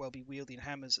might well be wielding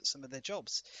hammers at some of their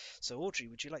jobs. So, Audrey,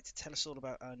 would you like to tell us all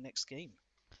about our next game?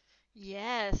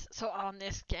 Yes, so our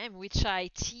next game, which I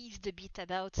teased a bit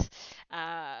about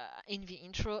in the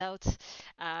intro,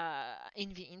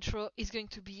 is going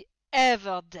to be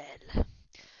Everdell.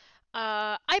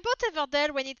 I bought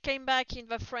Everdell when it came back in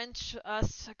the French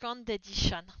second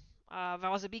edition.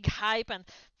 There was a big hype, and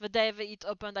the day it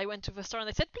opened, I went to the store and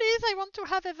I said, "Please, I want to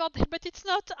have Everdell, but it's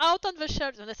not out on the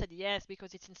shelves." And they said, "Yes,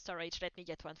 because it's in storage. Let me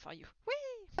get one for you."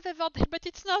 Whee! Have Everdell, but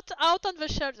it's not out on the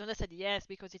shelves. And I said, "Yes,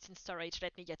 because it's in storage.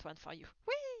 Let me get one for you."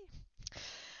 Whee!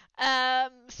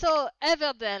 So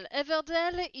Everdell.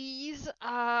 Everdell is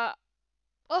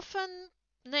often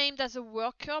named as a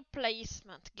worker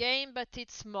placement game, but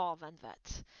it's more than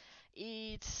that.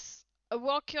 It's a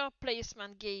worker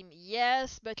placement game,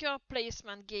 yes, but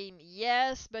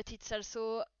it's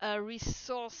also a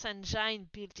resource engine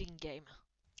building game.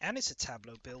 And it's a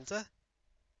tableau builder.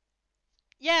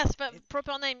 Yes, but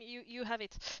proper name, you have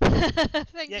it.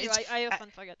 Thank you, I often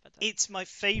forget that. It's my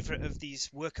favourite of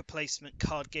these worker placement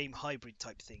card game hybrid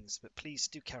type things, but please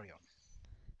do carry on.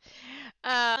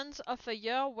 Of a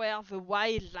year where the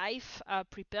wildlife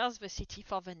prepares the city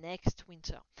for the next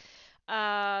winter.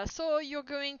 So you're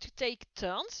going to take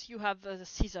turns. You have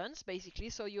seasons, basically.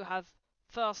 So you have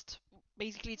first,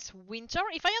 basically it's winter.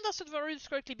 If I understood the rules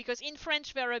correctly, because in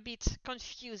French they're a bit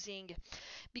confusing,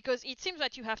 because it seems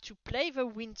that you have to play the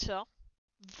winter,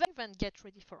 then get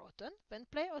ready for autumn, then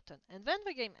play autumn, and then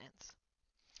the game ends.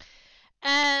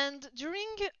 And during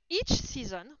each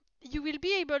season, you will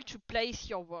be able to place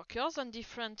your workers on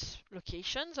different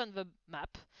locations on the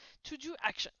map to do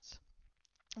actions.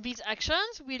 These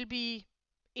actions will be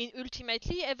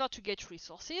ultimately either to get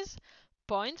resources,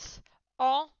 points,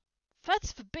 or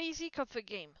that's the basic of the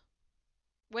game.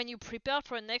 When you prepare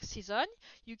for the next season,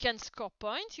 you can score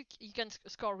points, you can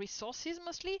score resources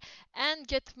mostly, and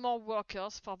get more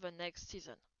workers for the next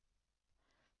season.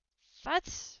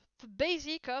 That's the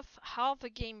basic of how the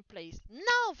game plays.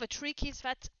 Now the trick is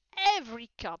that every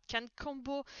card can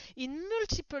combo in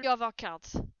multiple other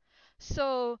cards.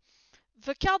 So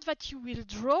the card that you will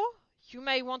draw, you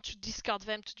may want to discard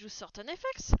them to do certain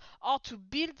effects, or to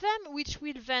build them, which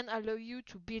will then allow you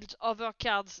to build other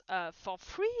cards for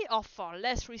free or for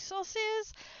less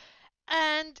resources.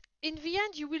 And in the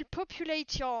end, you will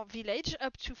populate your village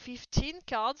up to 15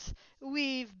 cards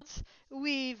with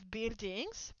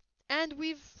buildings and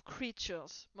with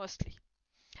creatures, mostly.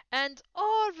 And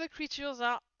all the creatures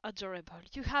are adorable.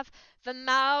 You have the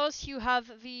mouse, you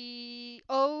have the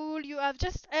owl, you have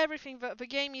just everything. The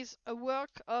game is a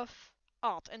work of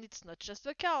art, and it's not just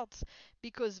the cards,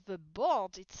 because the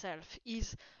board itself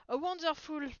is a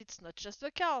wonderful. It's not just the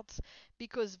cards,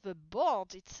 because the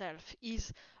board itself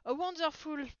is a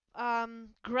wonderful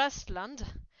grassland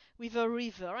with a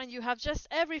river, and you have just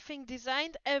everything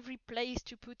designed, every place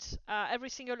to put every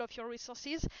single of your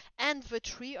resources, and the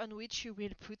tree on which you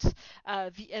will put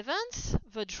the events,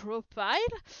 the draw pile,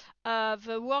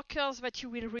 the workers that you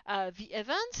will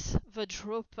the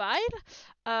draw pile,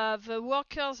 the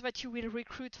workers that you will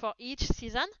recruit for each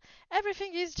season.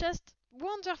 Everything is just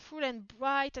wonderful and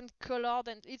bright and colored,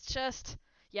 and it's just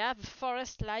the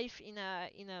forest life in a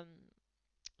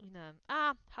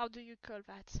how do you call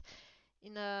that?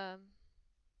 In a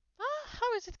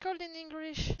how is it called in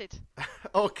English?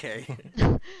 Okay.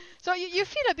 So you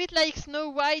feel a bit like Snow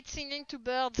White singing to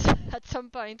birds at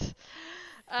some point.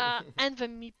 And the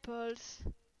meeples.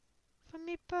 The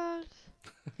meeples.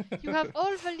 You have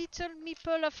all the little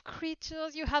meeple of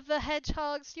creatures. You have the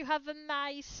hedgehogs. You have the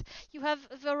mice. You have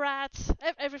the rats.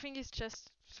 Everything is just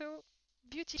so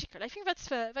beautiful. I think that's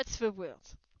the word.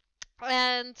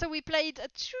 And so we played a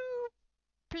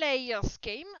two-players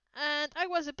game, and I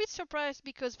was a bit surprised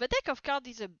because the deck of cards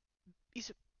is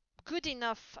a good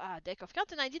enough deck of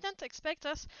cards, and I didn't expect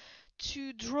us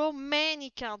to draw many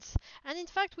cards. And in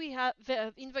fact, we have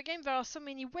in the game there are so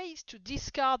many ways to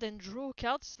discard and draw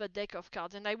cards, the deck of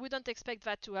cards, and I wouldn't expect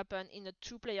that to happen in a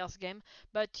two-players game.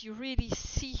 But you really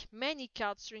see many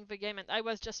cards during the game, and I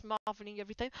was just marveling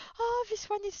every time. Oh, this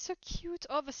one is so cute.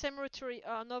 Oh, the cemetery.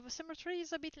 Oh no, the cemetery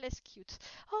is a bit less cute.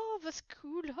 Oh, the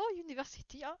school. Oh,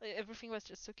 university. Oh, everything was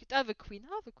just so cute. Oh, the queen.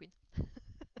 Oh, the queen.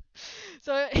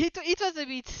 So it was a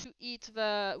bit to eat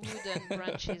the wooden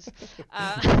branches.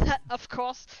 Of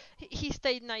course, he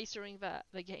stayed nice during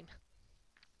the game.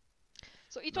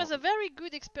 So it was a very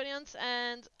good experience,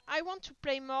 and I want to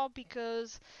play more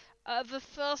because the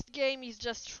first game is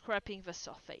just scraping the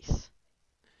surface.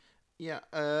 Yeah,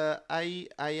 I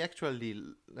actually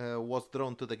was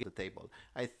drawn to the table.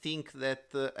 I think that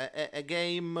a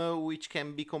game which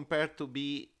can be compared to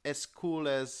be as cool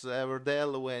as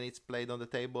Everdell when it's played on the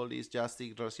table is just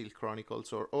Yggdrasil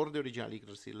Chronicles or the original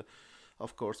Yggdrasil,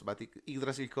 of course. But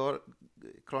Yggdrasil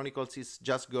Chronicles is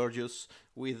just gorgeous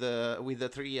with the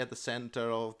tree at the center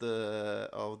of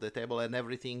the table and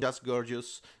everything. Just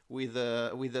gorgeous with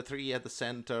the tree at the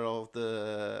center of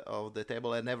the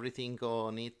table and everything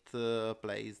on it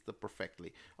plays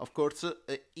perfectly. Of course,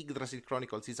 Yggdrasil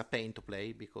Chronicles is a pain to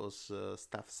play because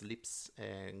stuff slips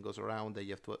and goes around and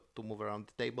you have to move around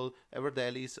the table.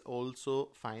 Everdell is also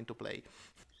fine to play.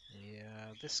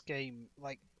 Yeah, this game,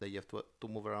 like... You have to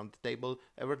move around the table.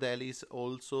 Everdell is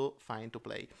also fine to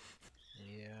play.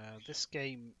 Yeah, this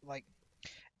game, like,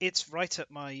 it's right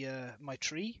up my my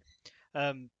tree,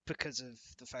 because of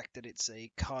the fact that it's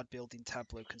a card building,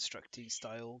 tableau constructing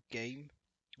style game.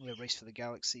 The Race for the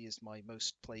Galaxy is my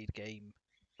most played game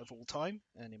of all time,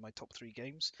 and in my top 3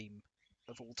 games.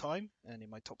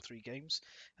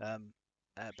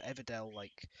 Everdell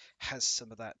like has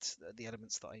some of that, the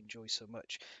elements that I enjoy so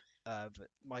much. But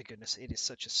my goodness, it is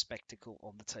such a spectacle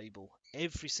on the table.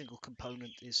 Every single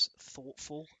component is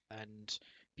thoughtful and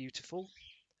beautiful.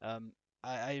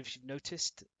 I've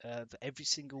noticed that every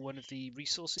single one of the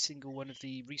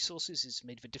resources is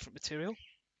made of a different material.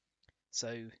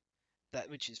 So that,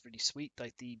 which is really sweet.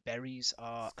 Like the berries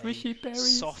are Squishy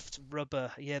berries. Soft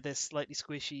rubber. Yeah, they're slightly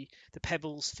squishy. The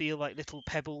pebbles feel like little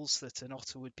pebbles that an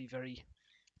otter would be very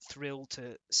thrilled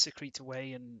to secrete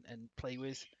away and play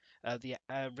with. The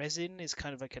resin is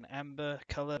kind of like an amber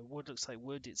color. Wood looks like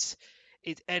wood.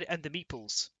 And the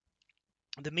meeples.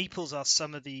 The meeples are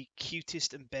some of the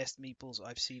cutest and best meeples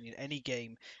I've seen in any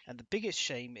game. And the biggest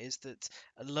shame is that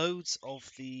loads of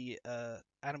the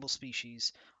animal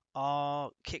species are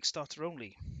Kickstarter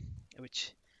only,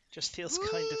 which just feels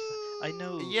kind of... I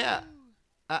know. Yeah.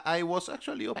 I was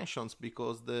actually mentions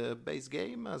because the base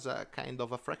game has a kind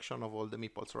of a fraction of all the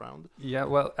meeples around. Yeah,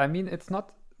 well, I mean, it's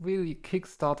not really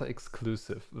Kickstarter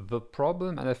exclusive. The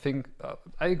problem, and I think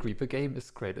I agree, the game is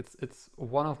great. It's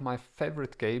one of my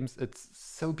favorite games. It's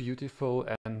so beautiful,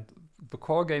 and the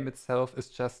core game itself is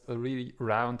just a really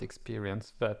round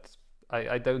experience that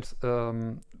I don't.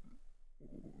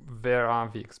 There are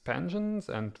the expansions,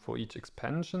 and for each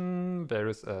expansion there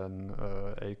is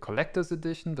a collector's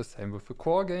edition. The same with the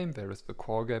core game. There is the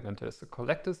core game and there's the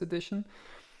collector's edition.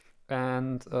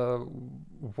 And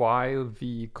while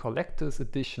the collector's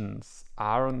editions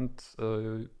aren't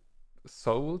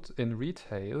sold in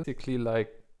retail, basically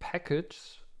like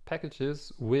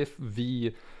packages with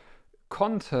the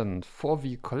content for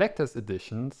the collector's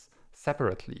editions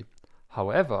separately.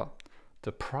 However,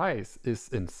 the price is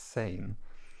insane.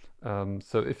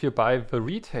 So if you buy the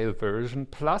retail version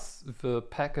plus the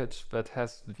package that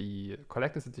has the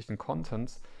collector's edition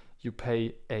contents, you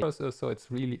pay €8. So it's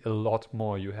really a lot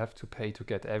more you have to pay to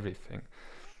get everything.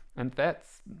 And that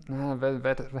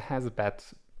has a bad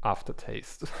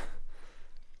aftertaste.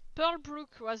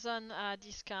 Pearlbrook was on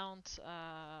discount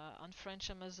on French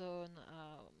Amazon,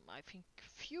 I think a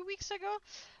few weeks ago.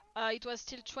 It was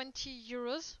still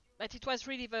 €20, but it was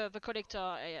really the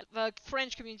collector. The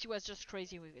French community was just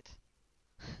crazy with it.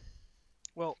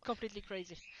 Well, completely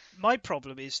crazy. My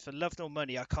problem is, for love nor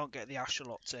money, I can't get the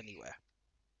Axolots anywhere.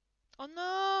 Oh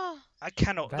no! I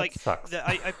cannot. That sucks.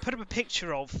 I put up a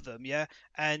picture of them, yeah,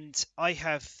 and I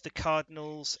have the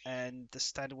cardinals and the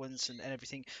standard ones and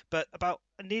everything, but about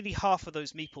nearly half of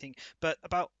those meeples,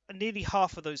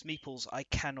 I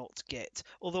cannot get.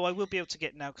 Although I will be able to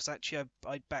get now, because actually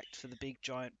I backed for the big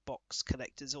giant box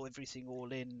collectors, or everything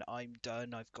all in. I'm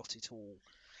done. I've got it all.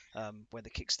 When the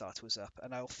Kickstarter was up,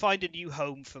 and I'll find a new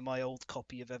home for my old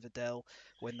copy of Everdell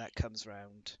when that comes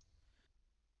round.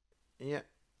 Yeah,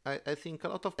 I think a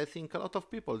lot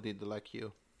of people did like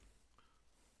you.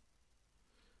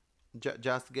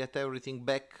 Just get everything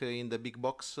back in the big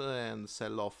box and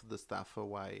sell off the stuff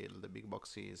while the big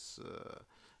box is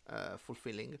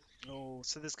fulfilling. Oh,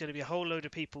 so there's going to be a whole load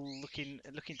of people looking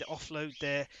to offload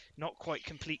their not quite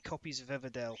complete copies of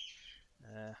Everdell.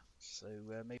 So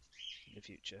maybe in the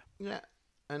future. Yeah.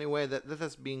 Anyway, that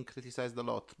has been criticized a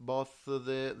lot. Both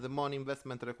the money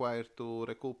investment required to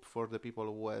recoup for the people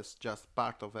who has just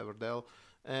part of Everdell,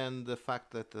 and the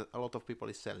fact that a lot of people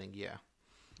is selling. Yeah.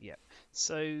 Yeah.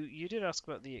 So you did ask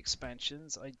about the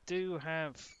expansions. I do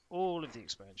have all of the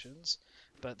expansions,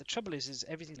 but the trouble is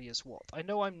everything is what? I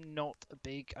know I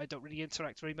don't really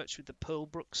interact very much with the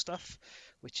Pearlbrook stuff,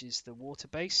 which is the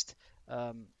water-based.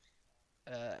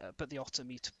 But the otter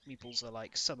meeples are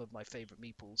like some of my favorite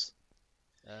meeples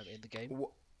in the game.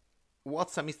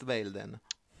 What's a Mistveil then?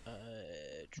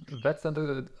 That's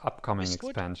the upcoming Mistwood?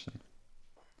 expansion.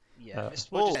 Yeah,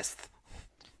 Mistwood.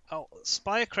 Oh,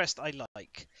 Spirecrest I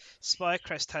like.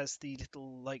 Spirecrest has the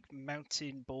little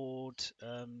mountain board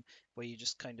where you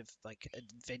just kind of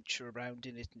adventure around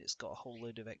in it, and it's got a whole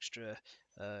load of extra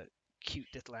cute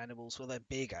little animals. Well, they're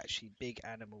big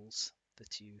animals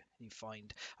that you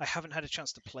find. I haven't had a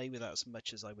chance to play with that as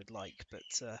much as I would like, but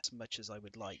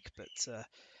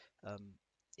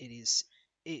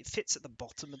it fits at the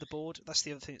bottom of the board. That's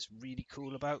the other thing that's really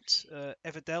cool about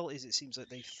Everdell, is it seems like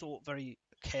they've thought very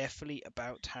carefully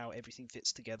about how everything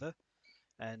fits together,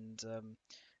 and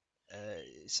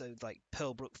so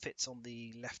Pearlbrook fits on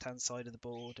the left hand side of the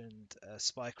board, and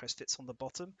Spirecrest fits on the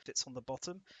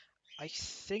bottom. I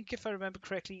think, if I remember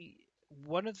correctly,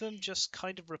 one of them just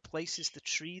kind of replaces the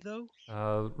tree, though.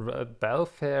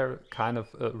 Belfair kind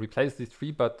of replaces the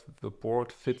tree, but the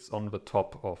board fits on the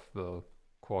top of the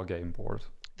core game board.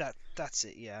 That's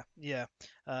it. Yeah.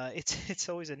 It's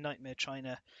always a nightmare trying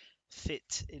to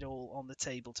fit it all on the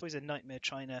table.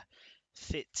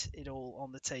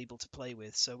 To play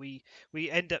with. So we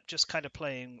end up just kind of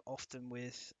playing often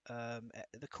with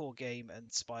the core game and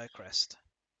Spirecrest.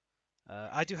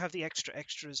 I do have the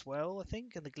extra as well, I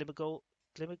think, and the Glimmer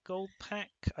Gold pack.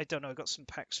 I don't know. I got some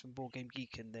packs from Board Game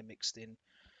Geek, and they're mixed in.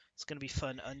 It's going to be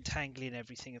fun untangling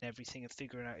everything and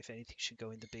figuring out if anything should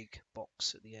go in the big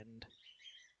box at the end.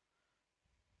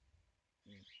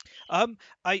 I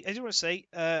do want to say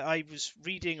I was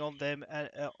reading on them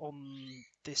on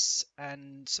this,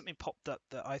 and something popped up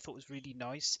that I thought was really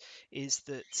nice. Is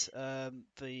that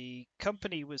the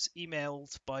company was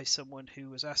emailed by someone who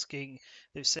was asking.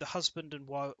 They said the husband and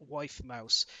wife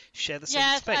mouse share the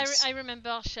same space. Yes, I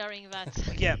remember sharing that.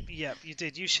 Yeah, you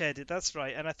did. You shared it. That's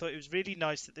right. And I thought it was really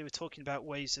nice that they were talking about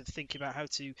ways of thinking about how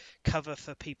to cover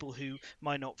for people who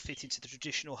might not fit into the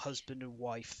traditional husband and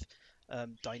wife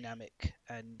dynamic,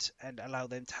 and allow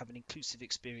them to have an inclusive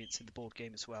experience in the board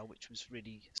game as well, which was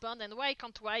really. And why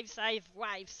can't wives have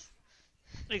wives?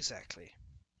 Exactly.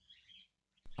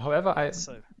 However,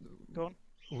 go on.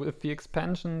 With the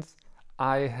expansions,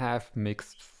 I have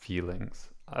mixed feelings.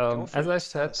 As I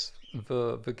said,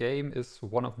 the game is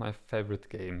one of my favorite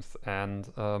games, and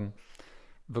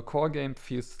the core game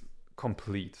feels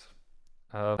complete.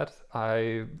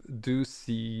 I do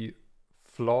see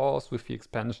flaws with the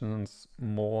expansions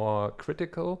more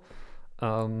critical.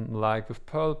 Like with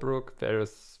Pearlbrook,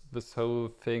 there's this whole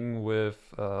thing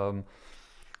with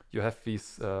you have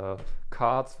these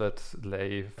cards that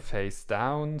lay face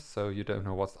down, so you don't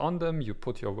know what's on them. You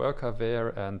put your worker there,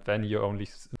 and then you only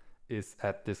is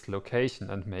at this location,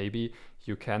 and maybe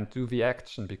you can't do the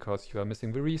action because you are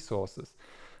missing the resources.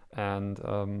 And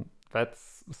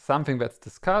that's something that's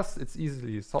discussed. It's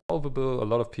easily solvable. A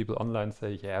lot of people online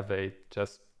say, yeah, they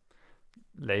just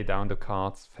lay down the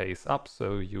cards face up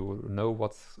so you know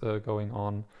what's going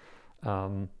on.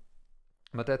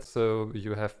 But that's so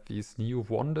you have these new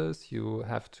wonders you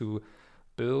have to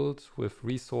build with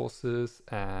resources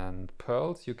and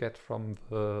pearls you get from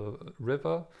the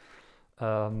river.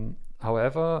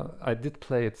 However, I did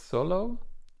play it solo,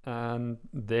 and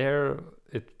there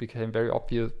it became very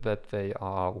obvious that they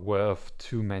are worth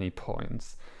too many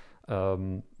points.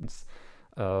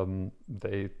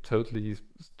 They totally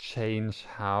change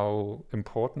how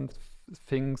important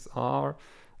things are.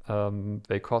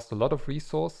 They cost a lot of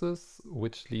resources,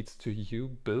 which leads to you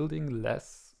building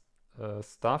less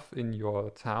stuff in your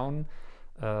town.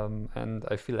 And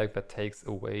I feel like that takes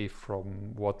away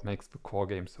from what makes the core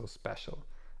game so special.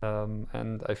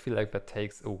 And I feel like that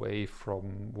takes away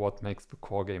from what makes the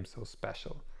core game so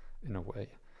special, in a way.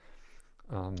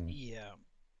 Yeah.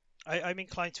 I'm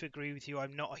inclined to agree with you.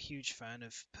 I'm not a huge fan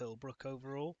of Pearlbrook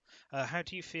overall. How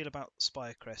do you feel about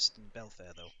Spirecrest and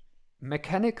Belfair, though?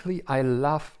 Mechanically, I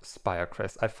love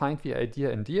Spirecrest. I find the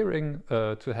idea endearing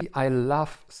to have. I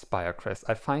love Spirecrest.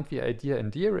 I find the idea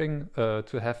endearing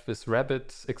to have this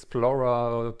rabbit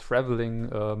explorer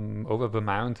traveling over the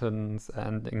mountains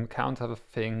and encounter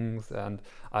things. And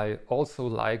I also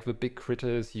like the big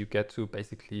critters you get to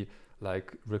basically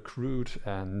like recruit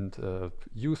and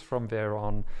use from there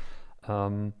on.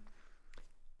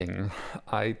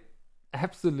 I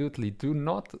absolutely do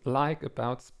not like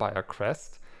about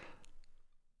Spirecrest.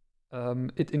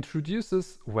 It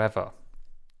introduces weather.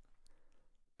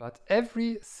 But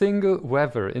every single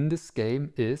weather in this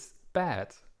game is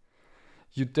bad.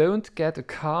 You don't get a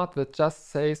card that just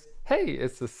says, hey,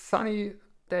 it's a sunny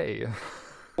day.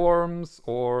 Storms,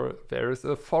 or there is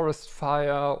a forest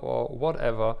fire, or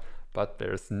whatever, but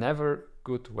there's never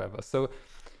good weather. So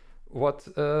what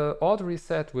Audrey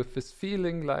said with this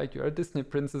feeling like you're a Disney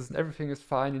princess and everything is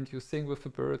fine and you sing with the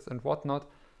birds and whatnot,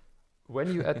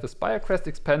 when you add the Spirecrest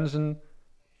expansion,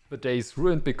 the day is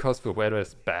ruined because the weather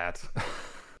is bad.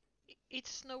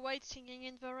 It's Snow White singing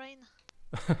in the rain.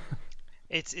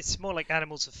 It's more like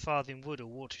Animals of Farthing Wood or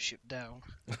Watership Down.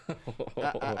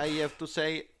 I have to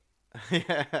say,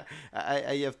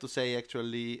 I have to say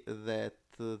actually that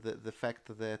the fact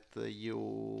that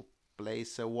you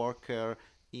place a worker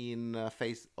in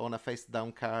on a face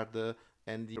down card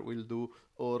and you will do,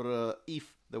 or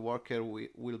if the worker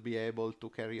will be able to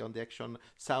carry on the action,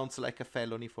 sounds like a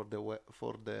felony for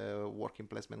the working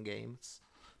placement games.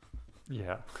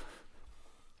 Yeah.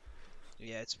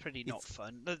 Yeah, it's pretty not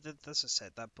fun. As I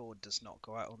said, that board does not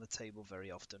go out on the table very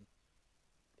often.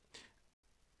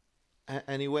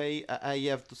 Anyway, I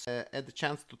have to say, I had the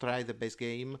chance to try the base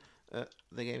game.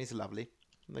 The game is lovely.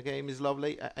 The game is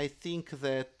lovely. I think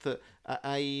that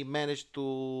I managed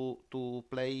to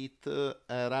play it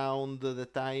around the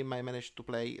time I managed to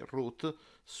play Root.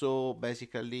 So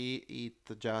basically,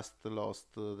 it just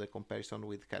lost the comparison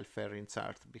with Calferrin's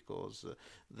art because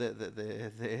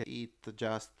it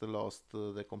just lost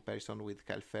the comparison with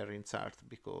Calferrin's art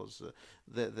because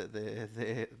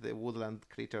the woodland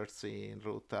critters in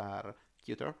Root are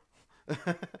cuter.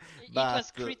 It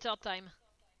was critter time.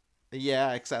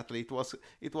 Yeah, exactly. It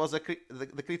was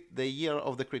the year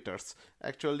of the critters.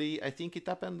 Actually, I think it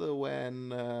happened when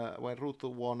Root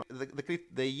won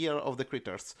the year of the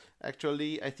critters.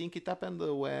 Actually, I think it happened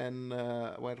when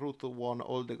Root won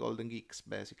all the Golden Geeks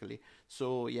basically.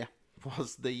 So yeah, it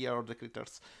was the year of the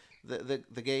critters.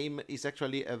 The game is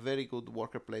actually a very good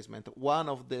worker placement. One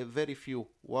of the very few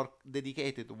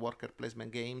dedicated worker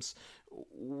placement games,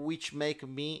 which make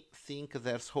me think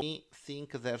there's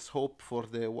hope for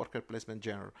the worker placement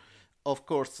genre. Of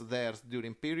course, there's Dune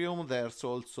Imperium, there's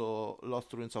also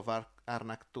Lost Ruins of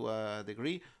Arnak to a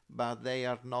degree, but they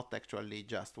are not actually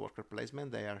just worker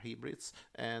placement, they are hybrids,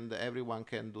 and everyone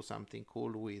can do something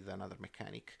cool with another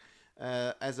mechanic.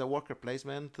 As a worker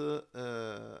placement,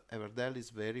 Everdell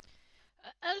is very...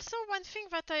 Also, one thing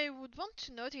that I would want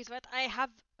to note is that I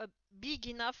have a big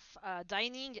enough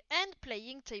dining and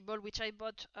playing table, which I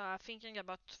bought thinking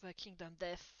about the Kingdom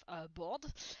Death board.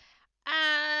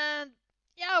 And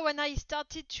yeah, when I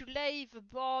started to lay the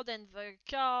board and the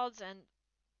cards and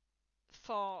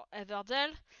for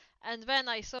Everdell, and then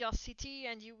I saw your city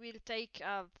and you will take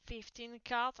 15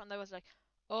 cards, and I was like,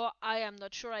 oh, I am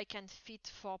not sure I can fit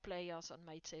 4 players on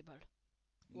my table.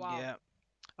 Wow. Yeah,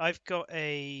 I've got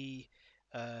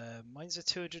mine's a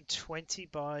 220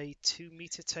 by 2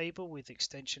 meter table with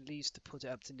extension leaves to put it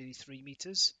up to nearly 3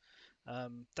 meters.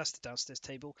 That's the downstairs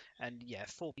table, and yeah,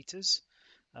 4 meters.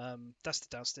 That's the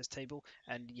downstairs table,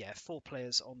 and yeah, 4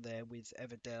 players on there with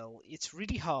Everdell. It's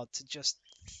really hard to just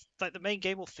like the main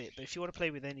game will fit, but if you want to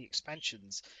play with any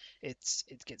expansions, it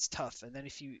gets tough. And then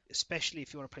especially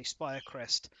if you want to play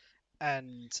Spirecrest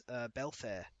and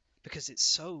Belfair, because it's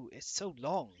so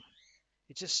long.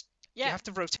 It just you Yeah, have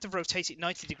to rotate it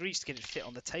 90 degrees to get it to fit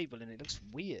on the table, and it looks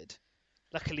weird.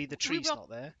 Luckily, the we tree's were not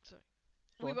there. sorry.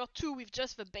 Go We on. were two with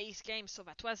just the base game, so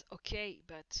that was okay.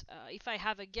 But if I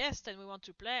have a guest and we want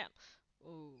to play,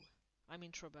 oh, I'm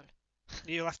in trouble.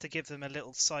 You'll have to give them a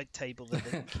little side table that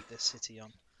they can keep their city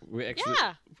on.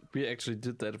 Yeah, We actually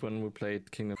did that when we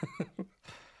played Kingdom.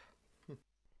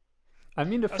 I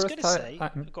mean, I was going to say,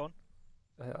 go on.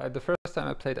 the first time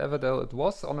I played Everdell, it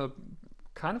was on a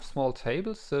kind of small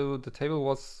table, so the table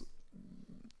was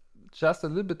just a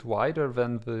little bit wider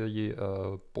than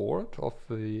the board of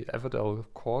the Everdell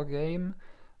core game,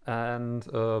 and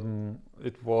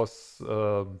it was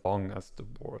long as the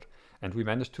board. And we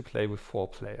managed to play with 4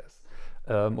 players.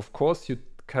 Of course, you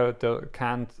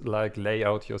can't like lay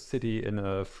out your city in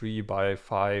a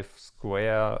 3x5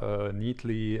 square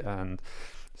neatly, and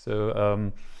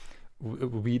so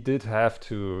we did have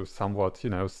to somewhat,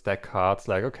 stack cards.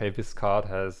 Like, okay, this card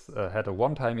has had a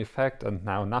one-time effect, and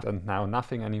now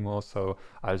nothing anymore. So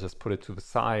I'll just put it to the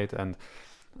side, and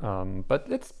but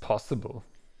it's possible.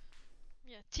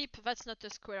 yeah. Tip: that's not a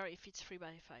square if it's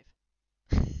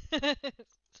 3x5.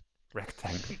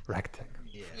 Rectangle.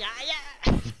 Yeah. Yeah.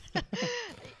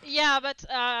 Yeah, but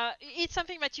it's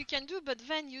something that you can do, but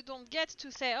then you don't get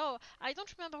to say, oh, I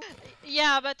don't remember.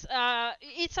 Yeah, but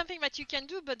it's something that you can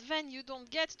do, but then you don't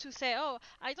get to say, oh,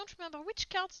 I don't remember which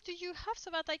cards do you have,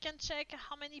 so that I can check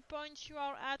how many points you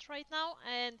are at right now.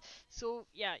 And so,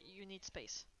 yeah, you need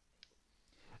space.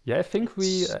 Yeah, I think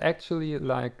we actually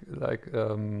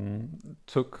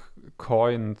took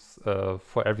coins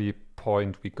for every point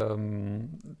we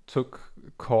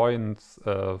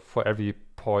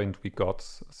got.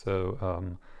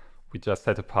 So we just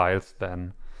had a piles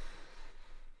then.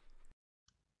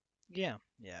 Yeah.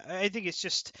 I think it's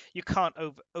just you can't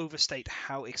overstate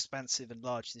how expansive and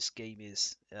large this game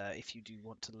is. If you do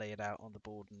want to lay it out on the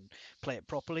board and play it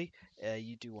properly,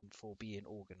 you do want for being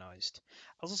organised.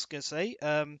 I was also going to say,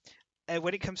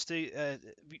 when it comes to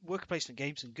worker placement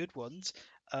games and good ones,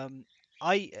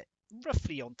 I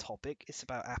roughly on topic. It's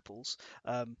about apples.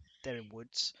 They're in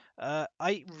woods.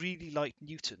 I really like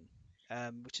Newton.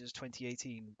 Which is a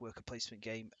 2018 worker placement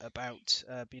game about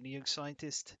being a young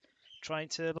scientist trying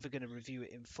to. We're going to review it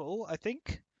in full, I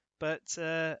think. But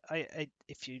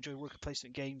if you enjoy worker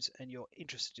placement games and you're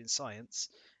interested in science,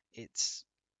 it's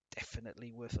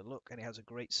definitely worth a look, and it has a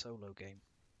great solo game.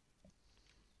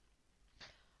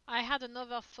 I had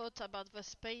another thought about the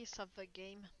space of the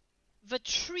game. The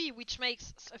tree, which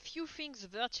makes a few things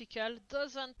vertical,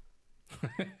 doesn't.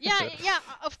 Yeah.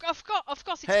 Of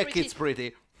course, it's Heck, pretty. it's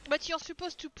pretty. But you're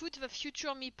supposed to put the future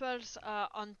meeples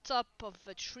on top of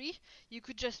the tree. You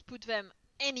could just put them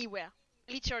anywhere,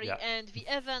 literally. Yeah. And the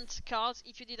event cards,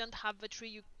 if you didn't have the tree,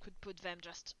 you could put them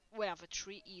just where the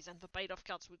tree is, and the pile of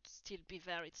cards would still be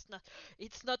there.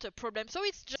 It's not a problem. So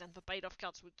it's just, and the pile of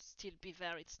cards would still be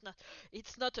there. It's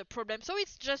not a problem. So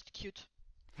it's just cute.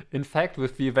 In fact,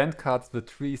 with the event cards, the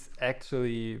tree's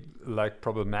actually like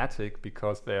problematic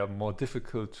because they are more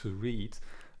difficult to read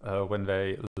when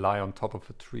they lie on top of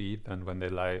a tree than when they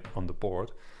lie on the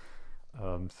board.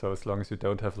 So as long as you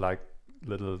don't have like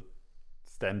little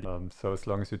standees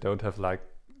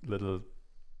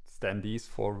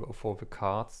for the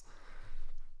cards.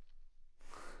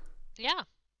 Yeah.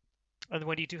 And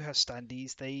when you do have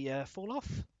standees, they fall off.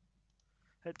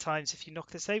 At times, if you knock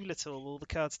the table at all the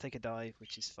cards take a dive,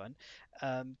 which is fun.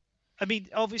 I mean,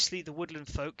 obviously, the woodland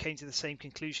folk came to the same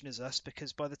conclusion as us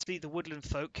because by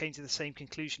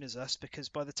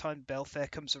the time Belfair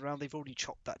comes around, they've already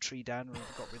chopped that tree down and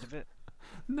got rid of it.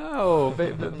 No,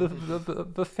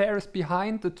 the fair is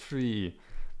behind the tree.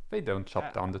 They don't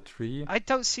chop down the tree. I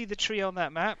don't see the tree on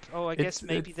that map. Oh, I guess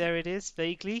maybe there it is,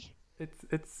 vaguely.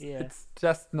 It's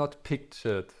just not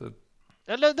pictured. No.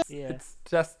 It's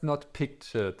just not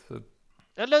pictured.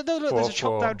 No, there's a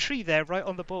chopped down tree there right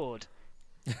on the board.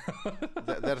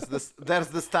 There's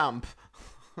the stump.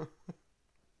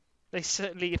 They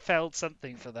certainly felled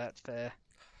something for that fair.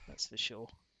 That's for sure.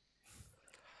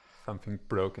 Something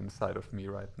broke inside of me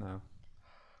right now.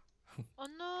 Oh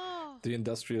no! The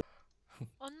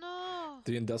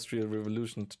industrial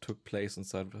revolution took place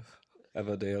inside of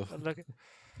Everdell.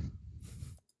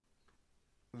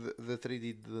 The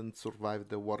 3D didn't survive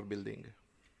the war building.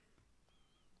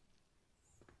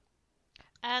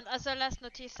 And as a last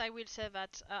notice, I will say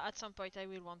that at some point I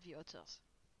will want the otters.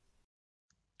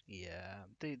 Yeah,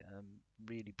 they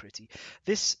really pretty.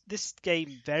 This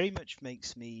game very much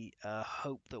makes me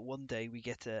hope that one day we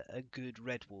get a good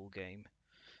Redwall game.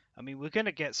 I mean, we're going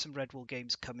to get some Redwall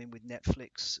games coming with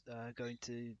Netflix going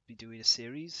to be doing a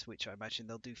series, which I imagine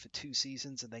they'll do for 2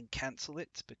 seasons and then cancel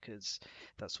it because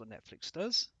that's what Netflix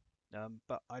does.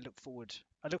 But I look forward.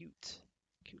 I look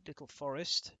cute little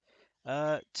forest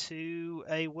to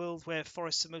a world where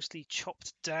forests are mostly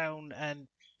chopped down and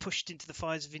pushed into the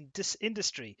fires of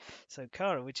industry. So,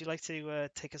 Cara, would you like to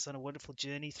take us on a wonderful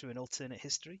journey through an alternate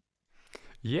history?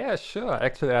 Yeah, sure.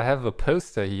 Actually, I have a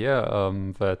poster here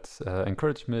that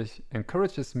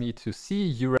encourages me to see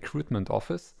your recruitment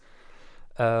office.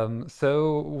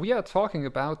 So we are talking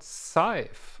about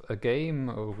Scythe, a game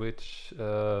which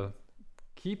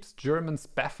keeps Germans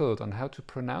baffled on how to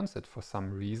pronounce it for some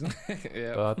reason.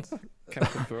 Yeah, But can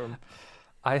confirm.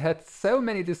 I had so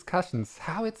many discussions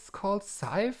how it's called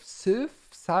Scythe,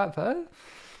 Scythe.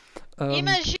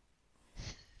 Imagine.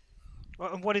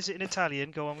 Well, and what is it in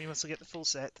Italian? Go on, we must get the full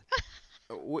set.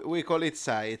 We call it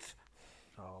Scythe.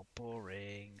 Oh,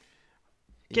 boring.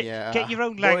 Yeah. Get your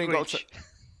own Boring also. language.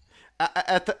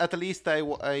 At least I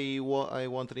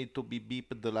wanted it to be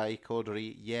beeped like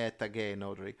Audrey yet again,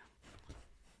 Audrey.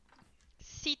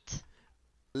 Sit.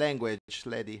 Language,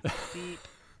 lady. Beep.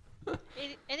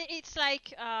 It's like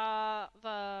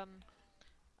the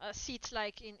seat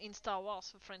like in Star Wars.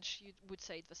 For French, you would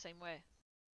say it the same way.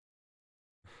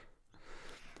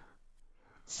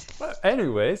 Well,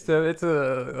 anyway, so it's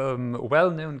a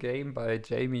well-known game by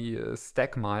Jamie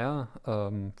Stegmaier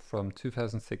from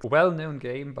 2006. Well-known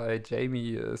game by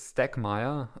Jamie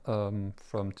Stegmaier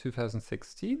from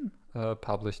 2016,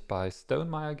 published by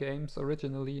Stonemaier Games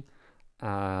originally.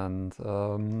 And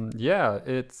yeah,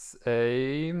 it's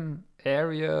a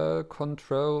area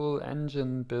control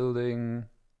engine building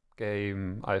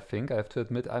game. I think I have to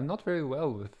admit I'm not very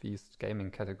well with these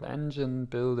gaming categories. Engine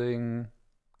building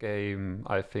game.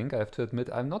 I think I have to admit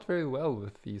I'm not very well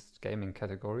with these gaming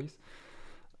categories.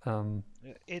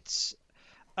 It's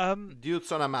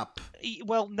Dudes on a map.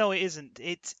 well, no, it isn't.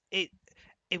 It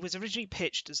was originally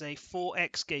pitched as a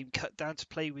 4x game cut down to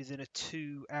play within a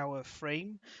 2-hour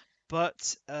frame,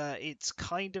 but it's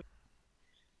kind of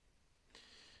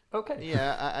Okay.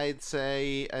 Yeah, I'd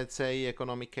say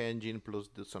economic engine plus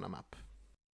dudes on a map.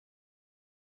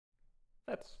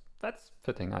 That's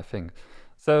fitting, I think.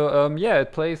 So yeah,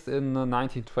 it plays in the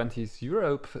 1920s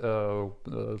Europe,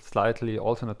 slightly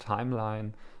alternate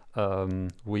timeline.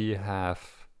 We have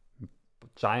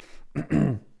giant.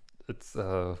 It's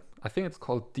I think it's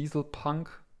called Diesel Punk.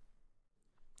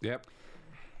 Yep.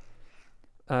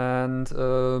 And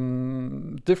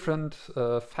different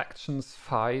factions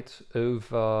fight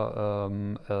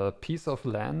over a piece of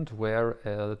land where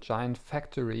a giant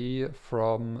factory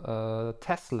from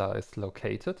Tesla is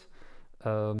located.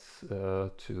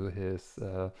 To his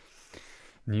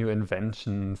new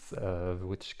inventions,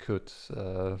 which could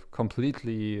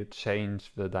completely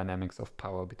change the dynamics of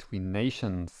power between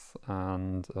nations.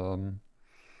 And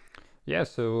yeah,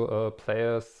 so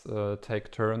players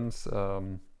take turns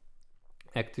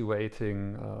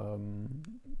activating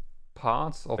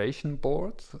parts of the activation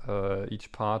board.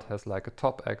 Each part has like a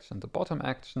top action and a bottom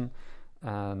action,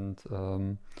 and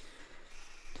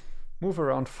move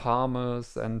around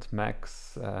farmers and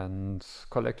mechs and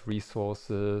collect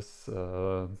resources,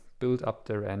 build up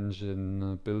their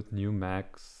engine, build new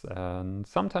mechs, and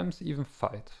sometimes even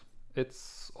fight.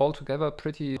 It's altogether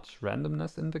pretty much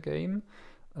randomness in the game,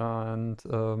 and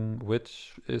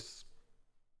which is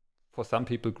for some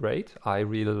people great. I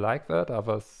really like that.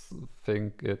 Others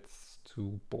think it's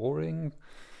too boring,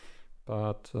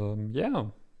 but yeah.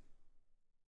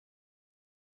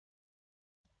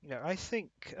 Yeah, I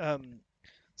think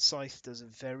Scythe does a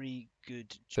very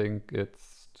good Think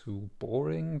it's too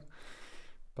boring,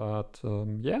 but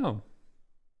yeah.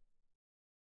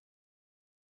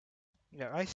 Yeah,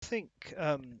 I think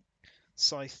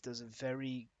Scythe does a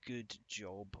very good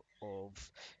job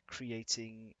of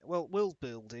creating, well, world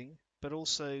building, but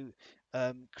also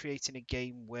creating a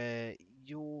game where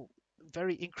you're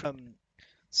very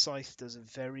Scythe does a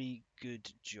very good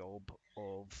job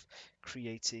of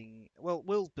creating, well,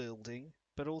 world building,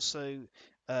 but also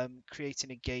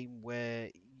creating a game where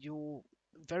you're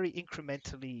very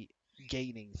incrementally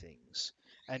gaining things.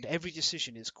 And every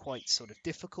decision is quite sort of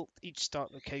difficult. Each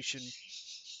start location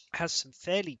has some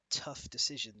fairly tough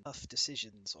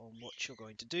decisions on what you're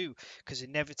going to do, because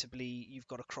inevitably you've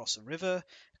got to cross a river.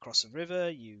 Across a river,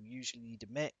 you usually need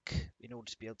a mech in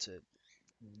order to be able to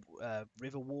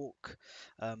river walk,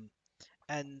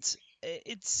 and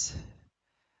it's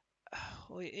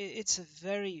It's a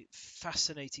very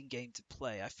fascinating game to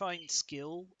play. I find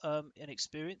skill and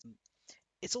experience.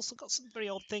 It's also got some very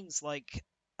odd things like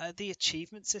the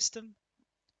achievement system,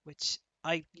 which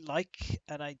I like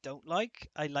and I don't like.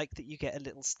 I like that you get a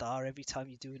little star every time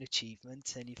you do an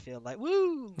achievement and you feel like,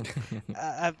 woo!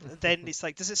 Then it's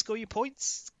like, does it score you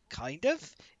points? Kind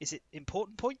of. Is it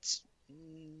important points?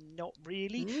 Not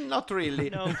really. Not really.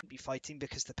 No, be fighting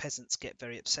because the peasants get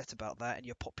very upset about that and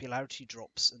your popularity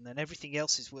drops and then everything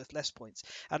else is worth less points.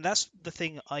 And that's the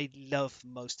thing I love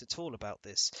most at all about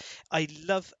this. I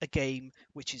love a game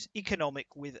which is economic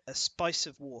with a spice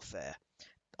of warfare.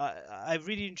 I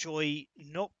really enjoy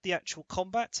not the actual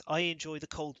combat. I enjoy the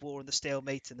Cold War and the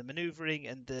stalemate and the maneuvering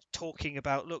and the talking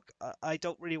about, look, I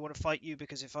don't really want to fight you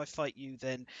because if I fight you,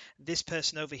 then this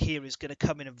person over here is going to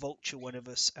come in and vulture one of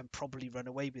us and probably run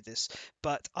away with this.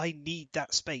 But I need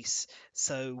that space.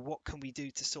 So what can we do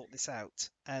to sort this out?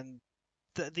 And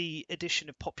the addition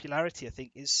of popularity, I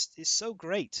think, is so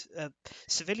great.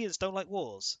 Civilians don't like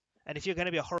wars. And if you're going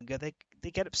to be a horror,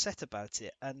 they get upset about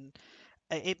it. And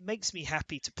it makes me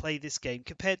happy to play this game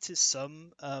compared to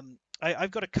some.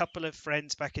 I've got a couple of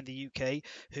friends back in the UK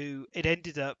who it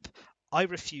ended up. I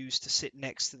refused to sit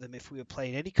next to them if we were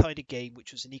playing any kind of game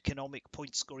which was an economic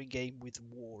point scoring game with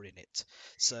war in it.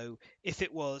 So if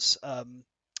it was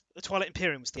the Twilight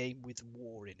Imperium was the game with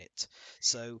war in it.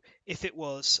 So if it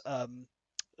was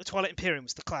the Twilight Imperium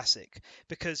was the classic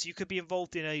because you could be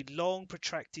involved in a long,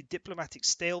 protracted diplomatic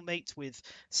stalemate with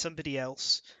somebody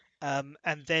else.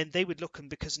 And then they would look, and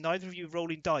because neither of you are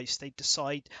rolling dice, they'd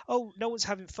decide, oh, no one's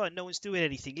having fun, no one's doing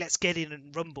anything, let's get in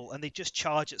and rumble. And they just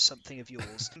charge at something of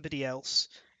yours, somebody else.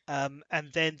 And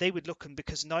then they would look, and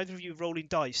because neither of you are rolling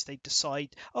dice, they'd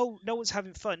decide, oh, no one's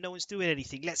having fun, no one's doing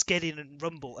anything, let's get in and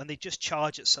rumble. And they just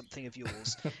charge at something of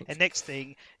yours. And next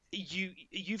thing,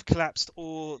 you've collapsed,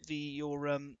 or the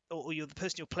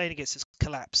person you're playing against has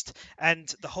collapsed,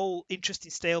 and the whole interesting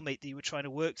stalemate that you were trying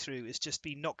to work through has just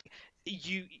been knocked.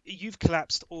 You've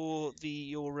collapsed, or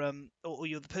the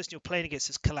person you're playing against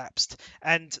has collapsed,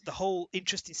 and the whole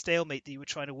interesting stalemate that you were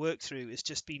trying to work through has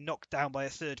just been knocked down by a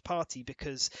third party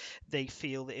because they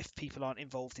feel that if people aren't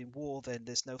involved in war, then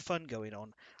there's no fun going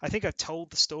on. I think I've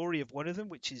told the story of one of them,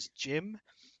 which is Jim.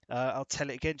 I'll tell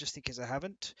it again just in case I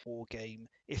haven't. War game,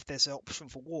 if there's an option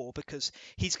for war, because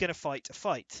he's going to fight a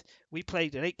fight. We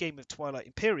played an 8 game of Twilight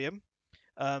Imperium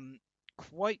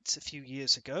quite a few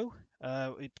years ago.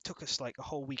 It took us like a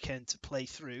whole weekend to play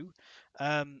through.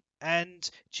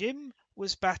 And Jim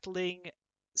was battling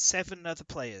 7 other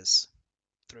players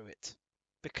through it.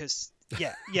 Because,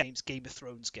 yeah, Game of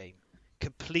Thrones game.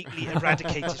 Completely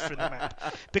eradicated from the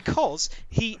map because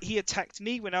he attacked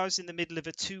me when I was in the middle of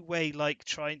a 2-way, like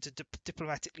trying to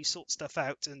diplomatically sort stuff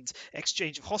out and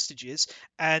exchange of hostages,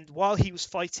 and while he was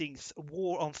fighting a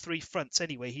war on 3 fronts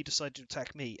anyway, he decided to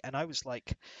attack me, and I was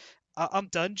like, I'm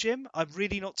done, Jim. I'm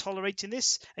really not tolerating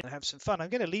this. And have some fun.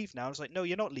 I'm going to leave now. I was like, no,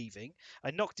 you're not leaving.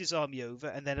 I knocked his army over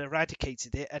and then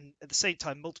eradicated it, and at the same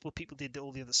time multiple people did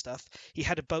all the other stuff. He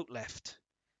had a boat left,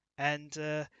 and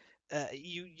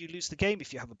you lose the game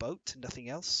if you have a boat and nothing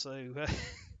else. So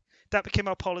that became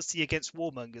our policy against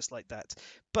warmongers like that.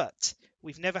 But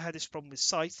we've never had this problem with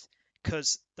Scythe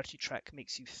because the track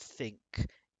makes you think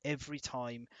every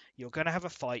time you're going to have a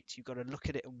fight. You've got to look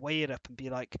at it and weigh it up and be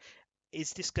like,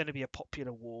 is this going to be a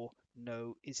popular war?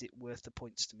 No. Is it worth the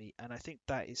points to me? And I think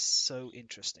that is so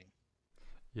interesting.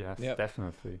 Yes, Yeah.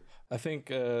 definitely. I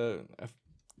think I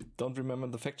don't remember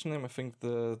the faction name. I think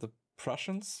the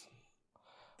Prussians.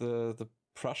 The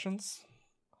Prussians,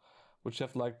 which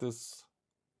have like this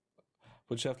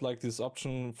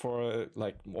option for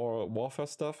like more warfare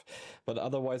stuff, but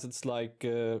otherwise it's like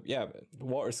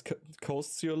war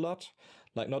costs you a lot,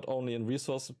 like not only in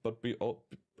resources but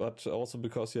also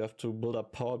because you have to build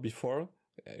up power before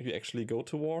you actually go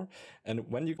to war, and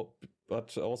when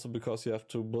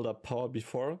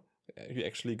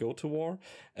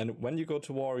you go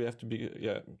to war you have to be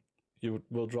you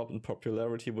will drop in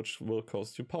popularity, which will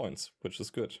cost you points, which is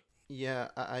good. Yeah,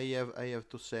 I have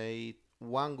to say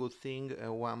one good thing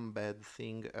and one bad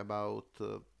thing about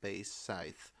base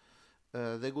Scythe.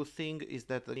 The good thing is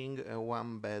that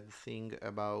one bad thing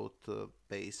about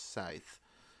base Scythe.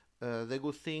 The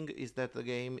good thing is that the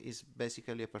game is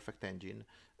basically a perfect engine.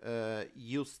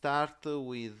 You start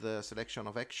with a selection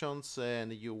of actions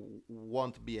and you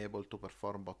won't be able to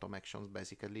perform bottom actions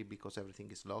basically because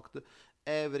everything is locked.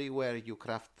 Everywhere you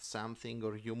craft something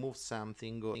or you move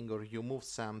something or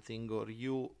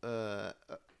you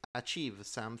achieve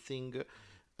something,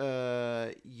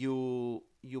 you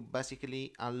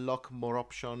basically unlock more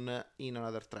option in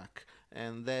another track,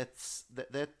 and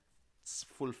that it's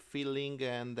fulfilling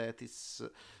and that it's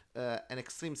an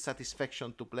extreme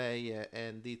satisfaction to play,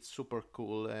 and it's super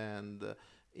cool. And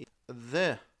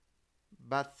the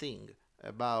bad thing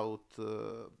about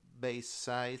base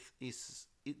Scythe is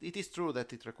it is true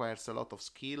that it requires a lot of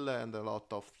skill and a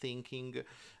lot of thinking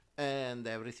and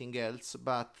everything else,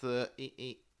 but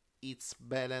it's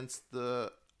balanced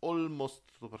almost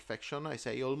to perfection. I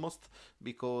say almost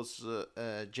because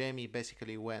Jamie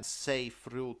basically went safe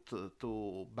route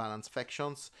to balance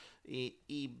factions.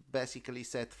 He basically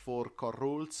set 4 core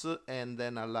rules and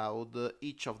then allowed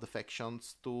each of the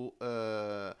factions to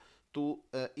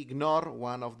ignore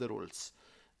one of the rules.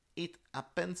 It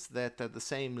happens that at the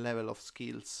same level of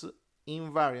skills,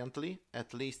 invariantly,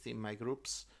 at least in my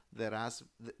groups, there has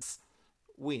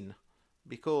win,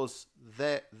 because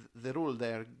the rule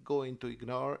they're going to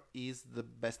ignore is the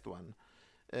best one.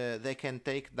 They can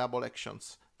take double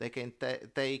actions. They can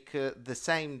take the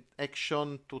same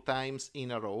action 2 times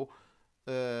in a row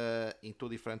in 2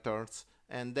 different turns,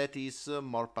 and that is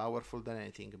more powerful than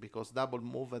anything, because double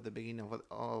move at the beginning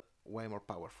of way more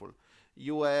powerful.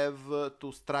 You have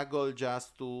to struggle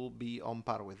just to be on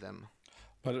par with them.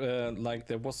 But like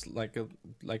there was like a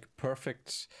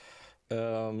perfect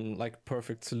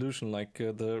perfect solution. Like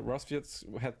the Rosviets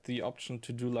had the option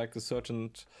to do like a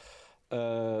certain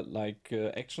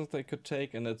actions they could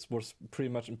take, and it was pretty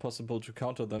much impossible to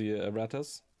counter the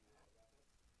erratas.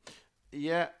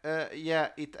 Yeah,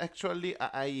 it actually,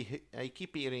 I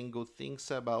keep hearing good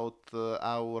things about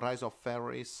how Rise of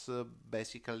Fenris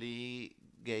basically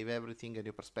gave everything a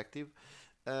new perspective.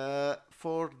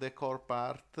 For the core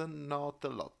part, not a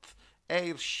lot.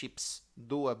 Airships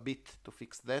do a bit to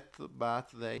fix that, but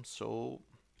they so.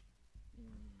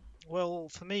 Well,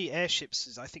 for me, airships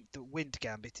is, I think the Wind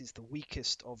Gambit is the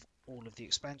weakest of all of the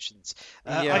expansions.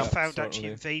 Yeah, I found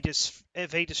certainly. actually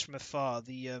Invaders from Afar,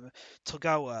 the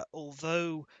Togawa,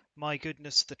 although my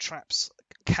goodness, the traps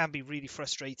can be really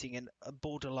frustrating and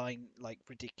borderline like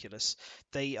ridiculous.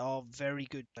 They are very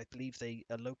good. I believe they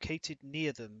are located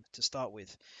near them to start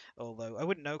with, although I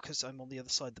wouldn't know because I'm on the other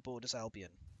side of the board as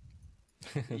Albion.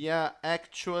 Yeah,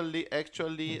 actually,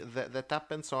 that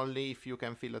happens only if you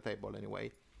can fill a table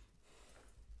anyway.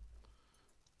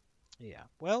 Yeah.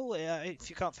 Well, if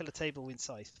you can't fill a table in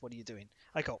Scythe, what are you doing?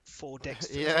 I got 4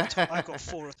 decks. Yeah. I got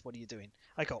 4. What are you doing?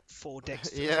 I got 4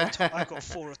 decks. Yeah. I got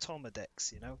 4 Automa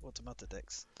decks. Automata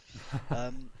decks.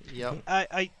 Yeah.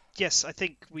 Yes, I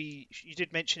think you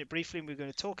did mention it briefly, and we're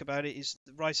going to talk about it. Is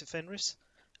the Rise of Fenris,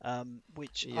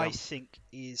 which Yeah. I think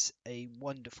is a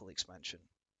wonderful expansion.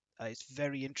 It's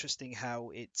very interesting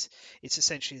how it's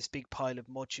essentially this big pile of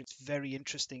modular. It's very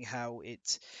interesting how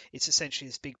it's essentially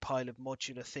this big pile of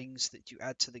modular things that you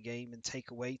add to the game and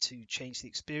take away to change the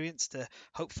experience, to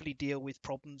hopefully deal with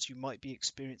problems you might be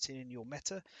experiencing in your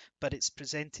meta. But it's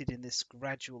presented in this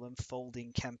gradual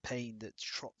unfolding campaign that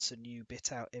trots a new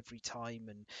bit out every time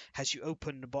and has you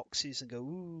open the boxes and go,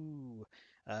 ooh.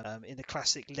 In the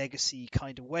classic legacy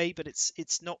kind of way, but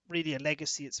it's not really a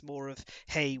legacy. It's more of,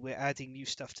 hey, we're adding new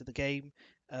stuff to the game.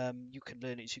 You can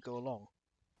learn it as you go along.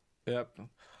 Yep.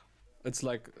 It's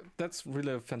like, that's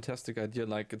really a fantastic idea.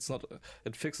 Like,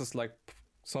 it fixes like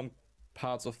some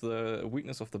parts of the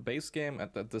weakness of the base game,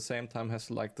 and at the same time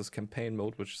has like this campaign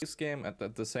mode, which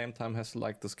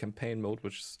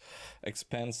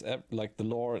expands like the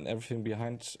lore and everything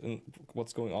behind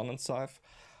what's going on in Scythe.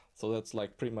 So that's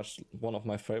like pretty much one of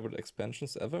my favorite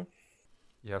expansions ever.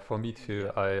 Yeah, for me too.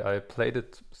 I played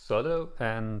it solo,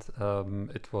 and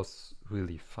it was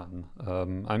really fun.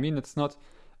 I mean, it's not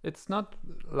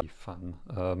like fun.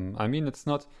 I mean, it's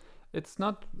not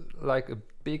like a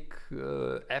big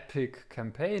epic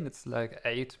campaign. It's like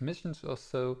 8 missions or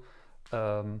so.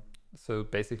 So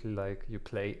basically, like, you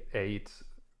play 8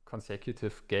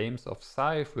 consecutive games of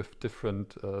Scythe with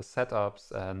different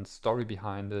setups and story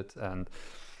behind it, and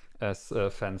as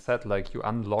Fan said, like, you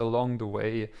unlock along the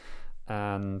way,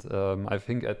 and I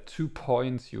think at 2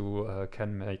 points you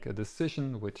can make a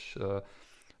decision which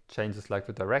changes like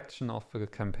the direction of the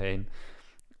campaign.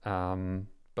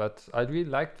 But I really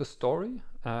liked the story,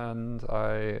 and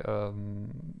I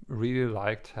really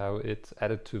liked how it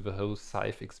added to the whole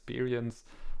Scythe experience.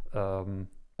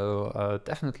 So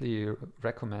definitely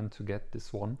recommend to get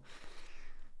this one.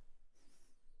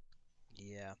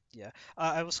 Yeah.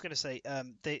 I was going to say,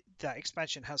 that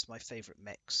expansion has my favorite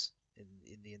mechs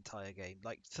in the entire game.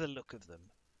 Like, for the look of them.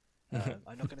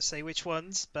 I'm not going to say which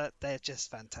ones, but they're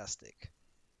just fantastic.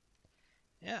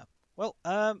 Yeah. Well,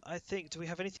 I think, do we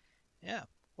have anything? Yeah.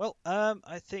 Well,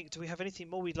 I think, do we have anything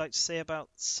more we'd like to say about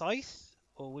Scythe,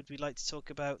 or would we like to talk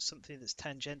about something that's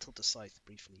tangential to Scythe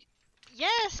briefly?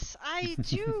 Yes, I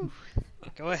do.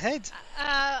 Go ahead.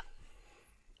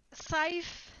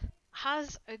 Scythe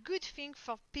has a good thing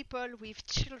for people with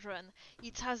children.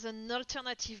 It has an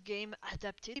alternative game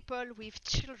adapted people with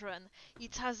children.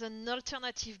 It has an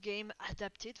alternative game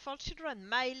adapted for children.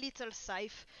 My Little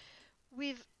Scythe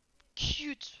with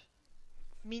cute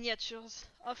miniatures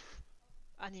of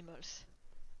animals.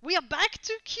 We are back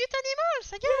to cute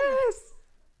animals again.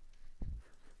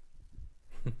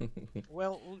 Yes.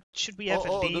 Well, should we ever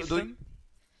leave them?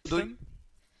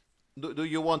 Do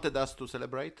you wanted us to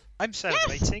celebrate? I'm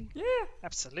celebrating. Yeah.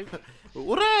 Absolutely.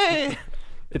 Hooray!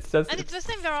 It's just And it's the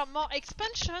same, there are more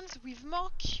expansions with more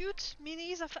cute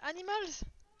minis of animals.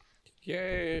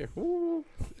 Yay! Woo.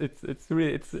 it's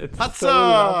really it's Hatsa! so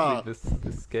lovely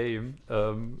this game.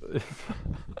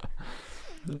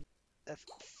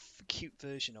 Cute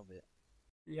version of it.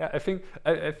 Yeah, I think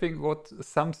what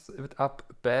sums it up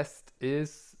best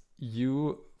is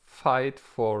you fight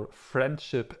for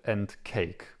friendship and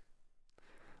cake.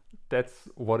 That's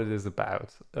what it is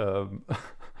about.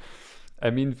 I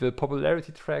mean, the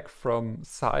popularity track from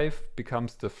Scythe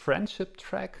becomes the friendship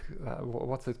track.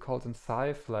 What's it called in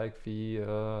Scythe? Like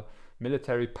the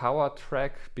military power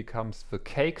track becomes the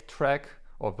cake track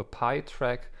or the pie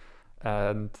track,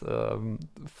 and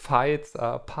fights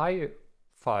are pie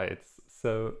fights.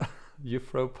 So you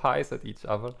throw pies at each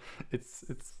other. It's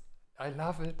I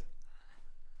love it.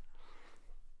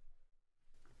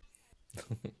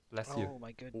 Bless you. Oh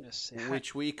my goodness.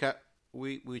 Which we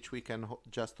can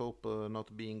just hope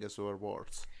not being as our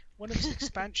words. One of his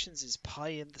expansions is Pie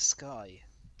in the Sky.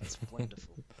 That's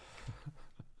wonderful.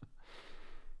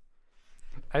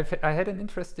 I had an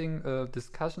interesting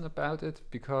discussion about it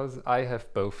because I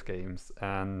have both games,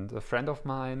 and a friend of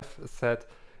mine said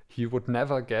he would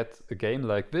never get a game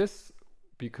like this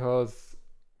because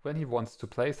when he wants to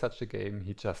play such a game,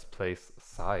 he just plays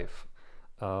Scythe.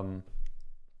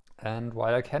 And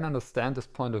while I can understand this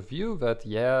point of view that,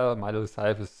 yeah, My Little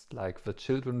Scythe is like the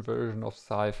children version of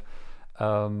Scythe,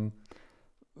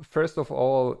 first of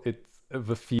all,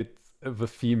 the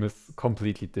theme is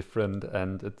completely different,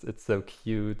 and it's so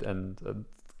cute and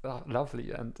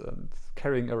lovely, and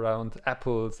carrying around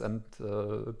apples and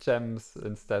gems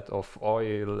instead of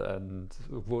oil and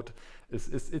wood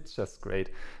it's just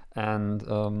great. And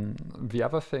the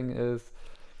other thing is,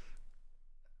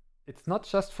 it's not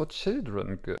just for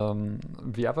children good.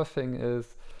 The other thing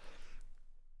is,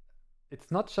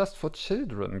 it's not just for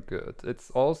children good.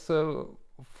 It's also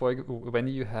for when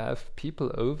you have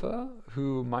people over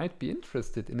who might be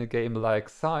interested in a game like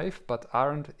Scythe but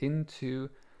aren't into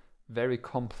very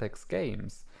complex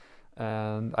games.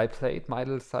 And I played My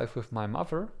Little Scythe with my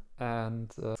mother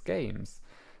and games.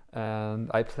 And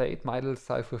I played My Little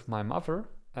Scythe with my mother,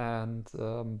 and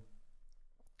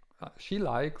she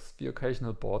likes the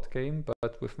occasional board game,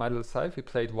 but with My Little Scythe we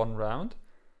played one round,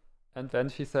 and then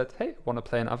she said, hey, wanna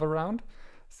play another round?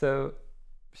 So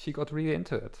she got really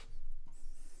into it.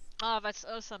 Oh, that's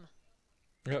awesome.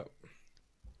 Yeah.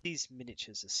 These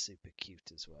miniatures are super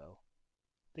cute as well.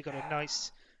 They got a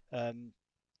nice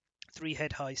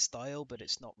 3-head high style, but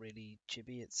it's not really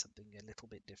chibi. It's something a little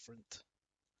bit different.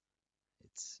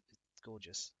 It's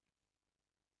gorgeous.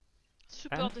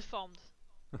 Super deformed.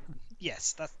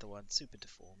 Yes, that's the one. Super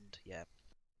deformed. Yeah.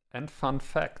 And fun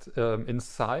fact,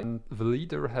 inside, the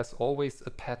leader has always a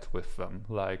pet with them.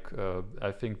 Like,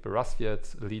 I think the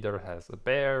Rusviet leader has a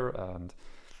bear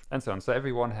and so on. So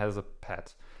everyone has a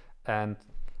pet. And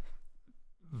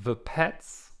the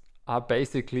pets are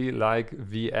basically like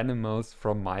the animals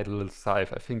from My Little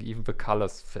Scythe. I think even the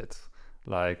colors fit.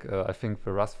 Like, I think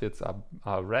the Rusviets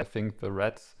are red. I think the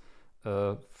red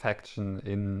faction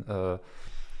in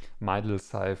My Little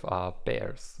Scythe are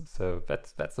bears. So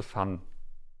that's a fun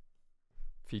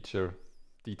feature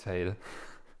detail.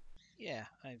 Yeah,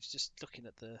 I was just looking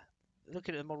at the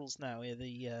models now.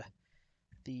 Yeah,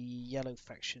 the yellow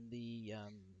faction, the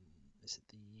is it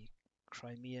the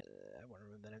Crimean? I won't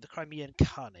remember the name. The Crimean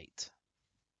Khanate.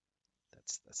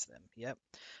 That's them. Yep.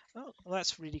 Oh, well,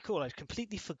 that's really cool. I'd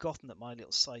completely forgotten that My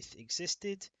Little Scythe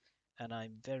existed, and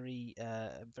I'm very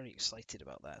excited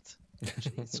about that.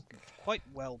 Actually, it's quite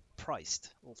well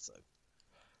priced, also,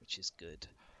 which is good.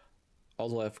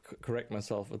 Also, I have to correct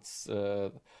myself. It's yeah.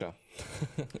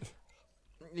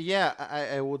 Yeah,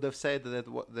 I would have said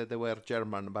that they were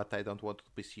German, but I don't want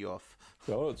to piss you off.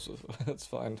 No, it's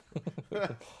fine.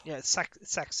 Yeah, it's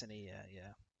Saxony.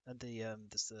 Yeah. And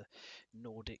there's the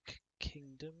Nordic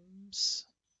kingdoms,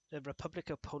 the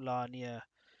Republic of Polania,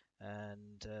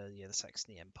 and the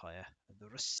Saxony Empire, and the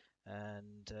Rus,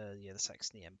 and the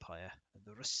Saxony Empire, and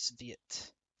the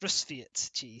Rusviet.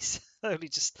 Jeez, I only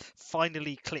just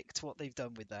finally clicked what they've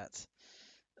done with that.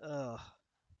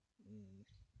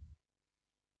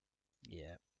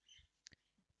 Yeah.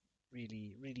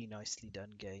 really nicely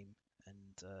done game.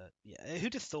 And yeah,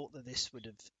 who'd have thought that this would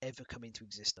have ever come into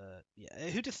existence?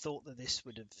 Who'd have thought that this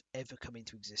would have ever come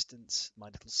into existence? My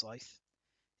little Scythe.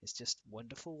 It's just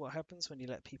wonderful what happens when you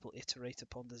let people iterate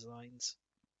upon designs.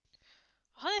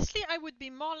 Honestly, I would be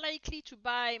more likely to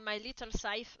buy my little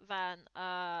Scythe than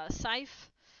Scythe,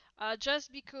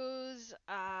 just because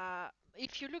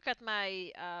if you look at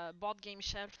my board game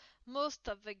shelf, most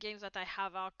of the games that I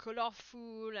have are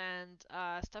colorful and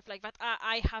stuff like that.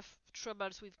 I have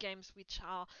troubles with games which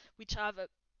have a,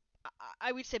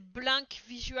 I would say blank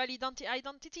visual identity.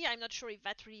 I'm not sure if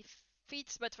that really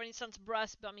fits, but for instance,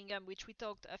 Brass Birmingham, which we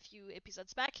talked a few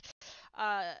episodes back,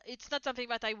 it's not something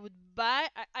that I would buy.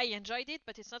 I enjoyed it,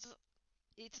 but it's not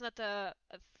a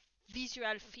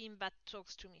visual theme that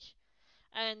talks to me.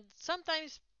 And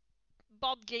sometimes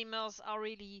board gamers are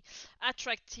really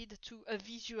attracted to a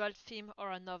visual theme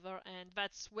or another, and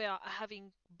that's where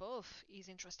having both is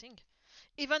interesting,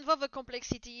 even though the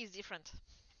complexity is different.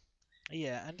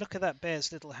 Yeah, and look at that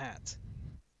bear's little hat.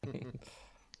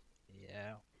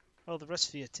 Yeah. Oh, the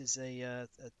Rusviet is a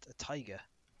tiger.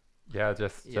 Yeah,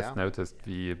 just noticed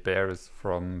the bear is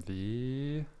from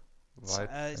the white.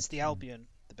 It's the Albion,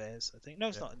 the bears, I think. No,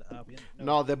 it's not an Albion.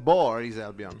 No, the boar is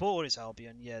Albion. The boar is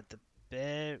Albion. Yeah, the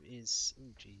bear is.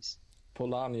 Oh, jeez.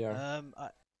 Polania.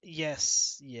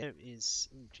 Yes. Yeah. Is.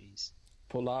 Oh, jeez.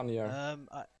 Polania.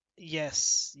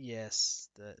 Yes.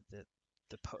 The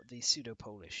pseudo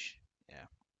Polish. Yeah.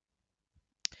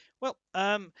 Well,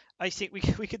 I think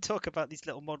we could talk about these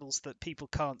little models that people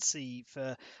can't see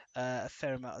for a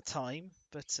fair amount of time,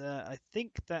 but I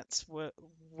think that's where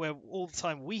all the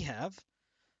time we have.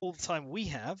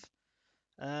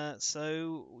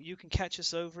 So you can catch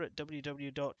us over at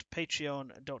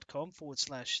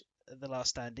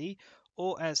www.patreon.com/thelaststandy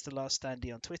or as The Last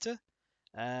Standy on Twitter.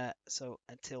 So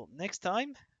until next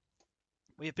time,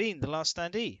 we have been The Last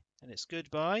Standy, and it's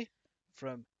goodbye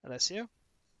from Alessio.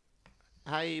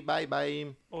 Hi, bye.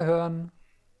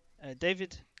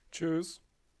 David. Tschüss.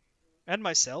 And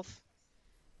myself.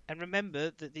 And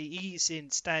remember that the E's in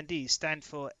standee stand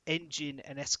for engine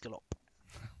and escalop.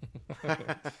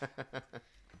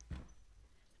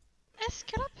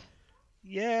 Escalop?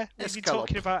 Yeah, we've been Escalop.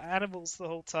 talking about animals the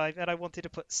whole time, and I wanted to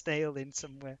put stale in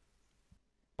somewhere.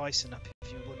 Bison up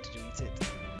if you wanted to eat it.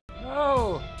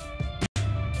 No!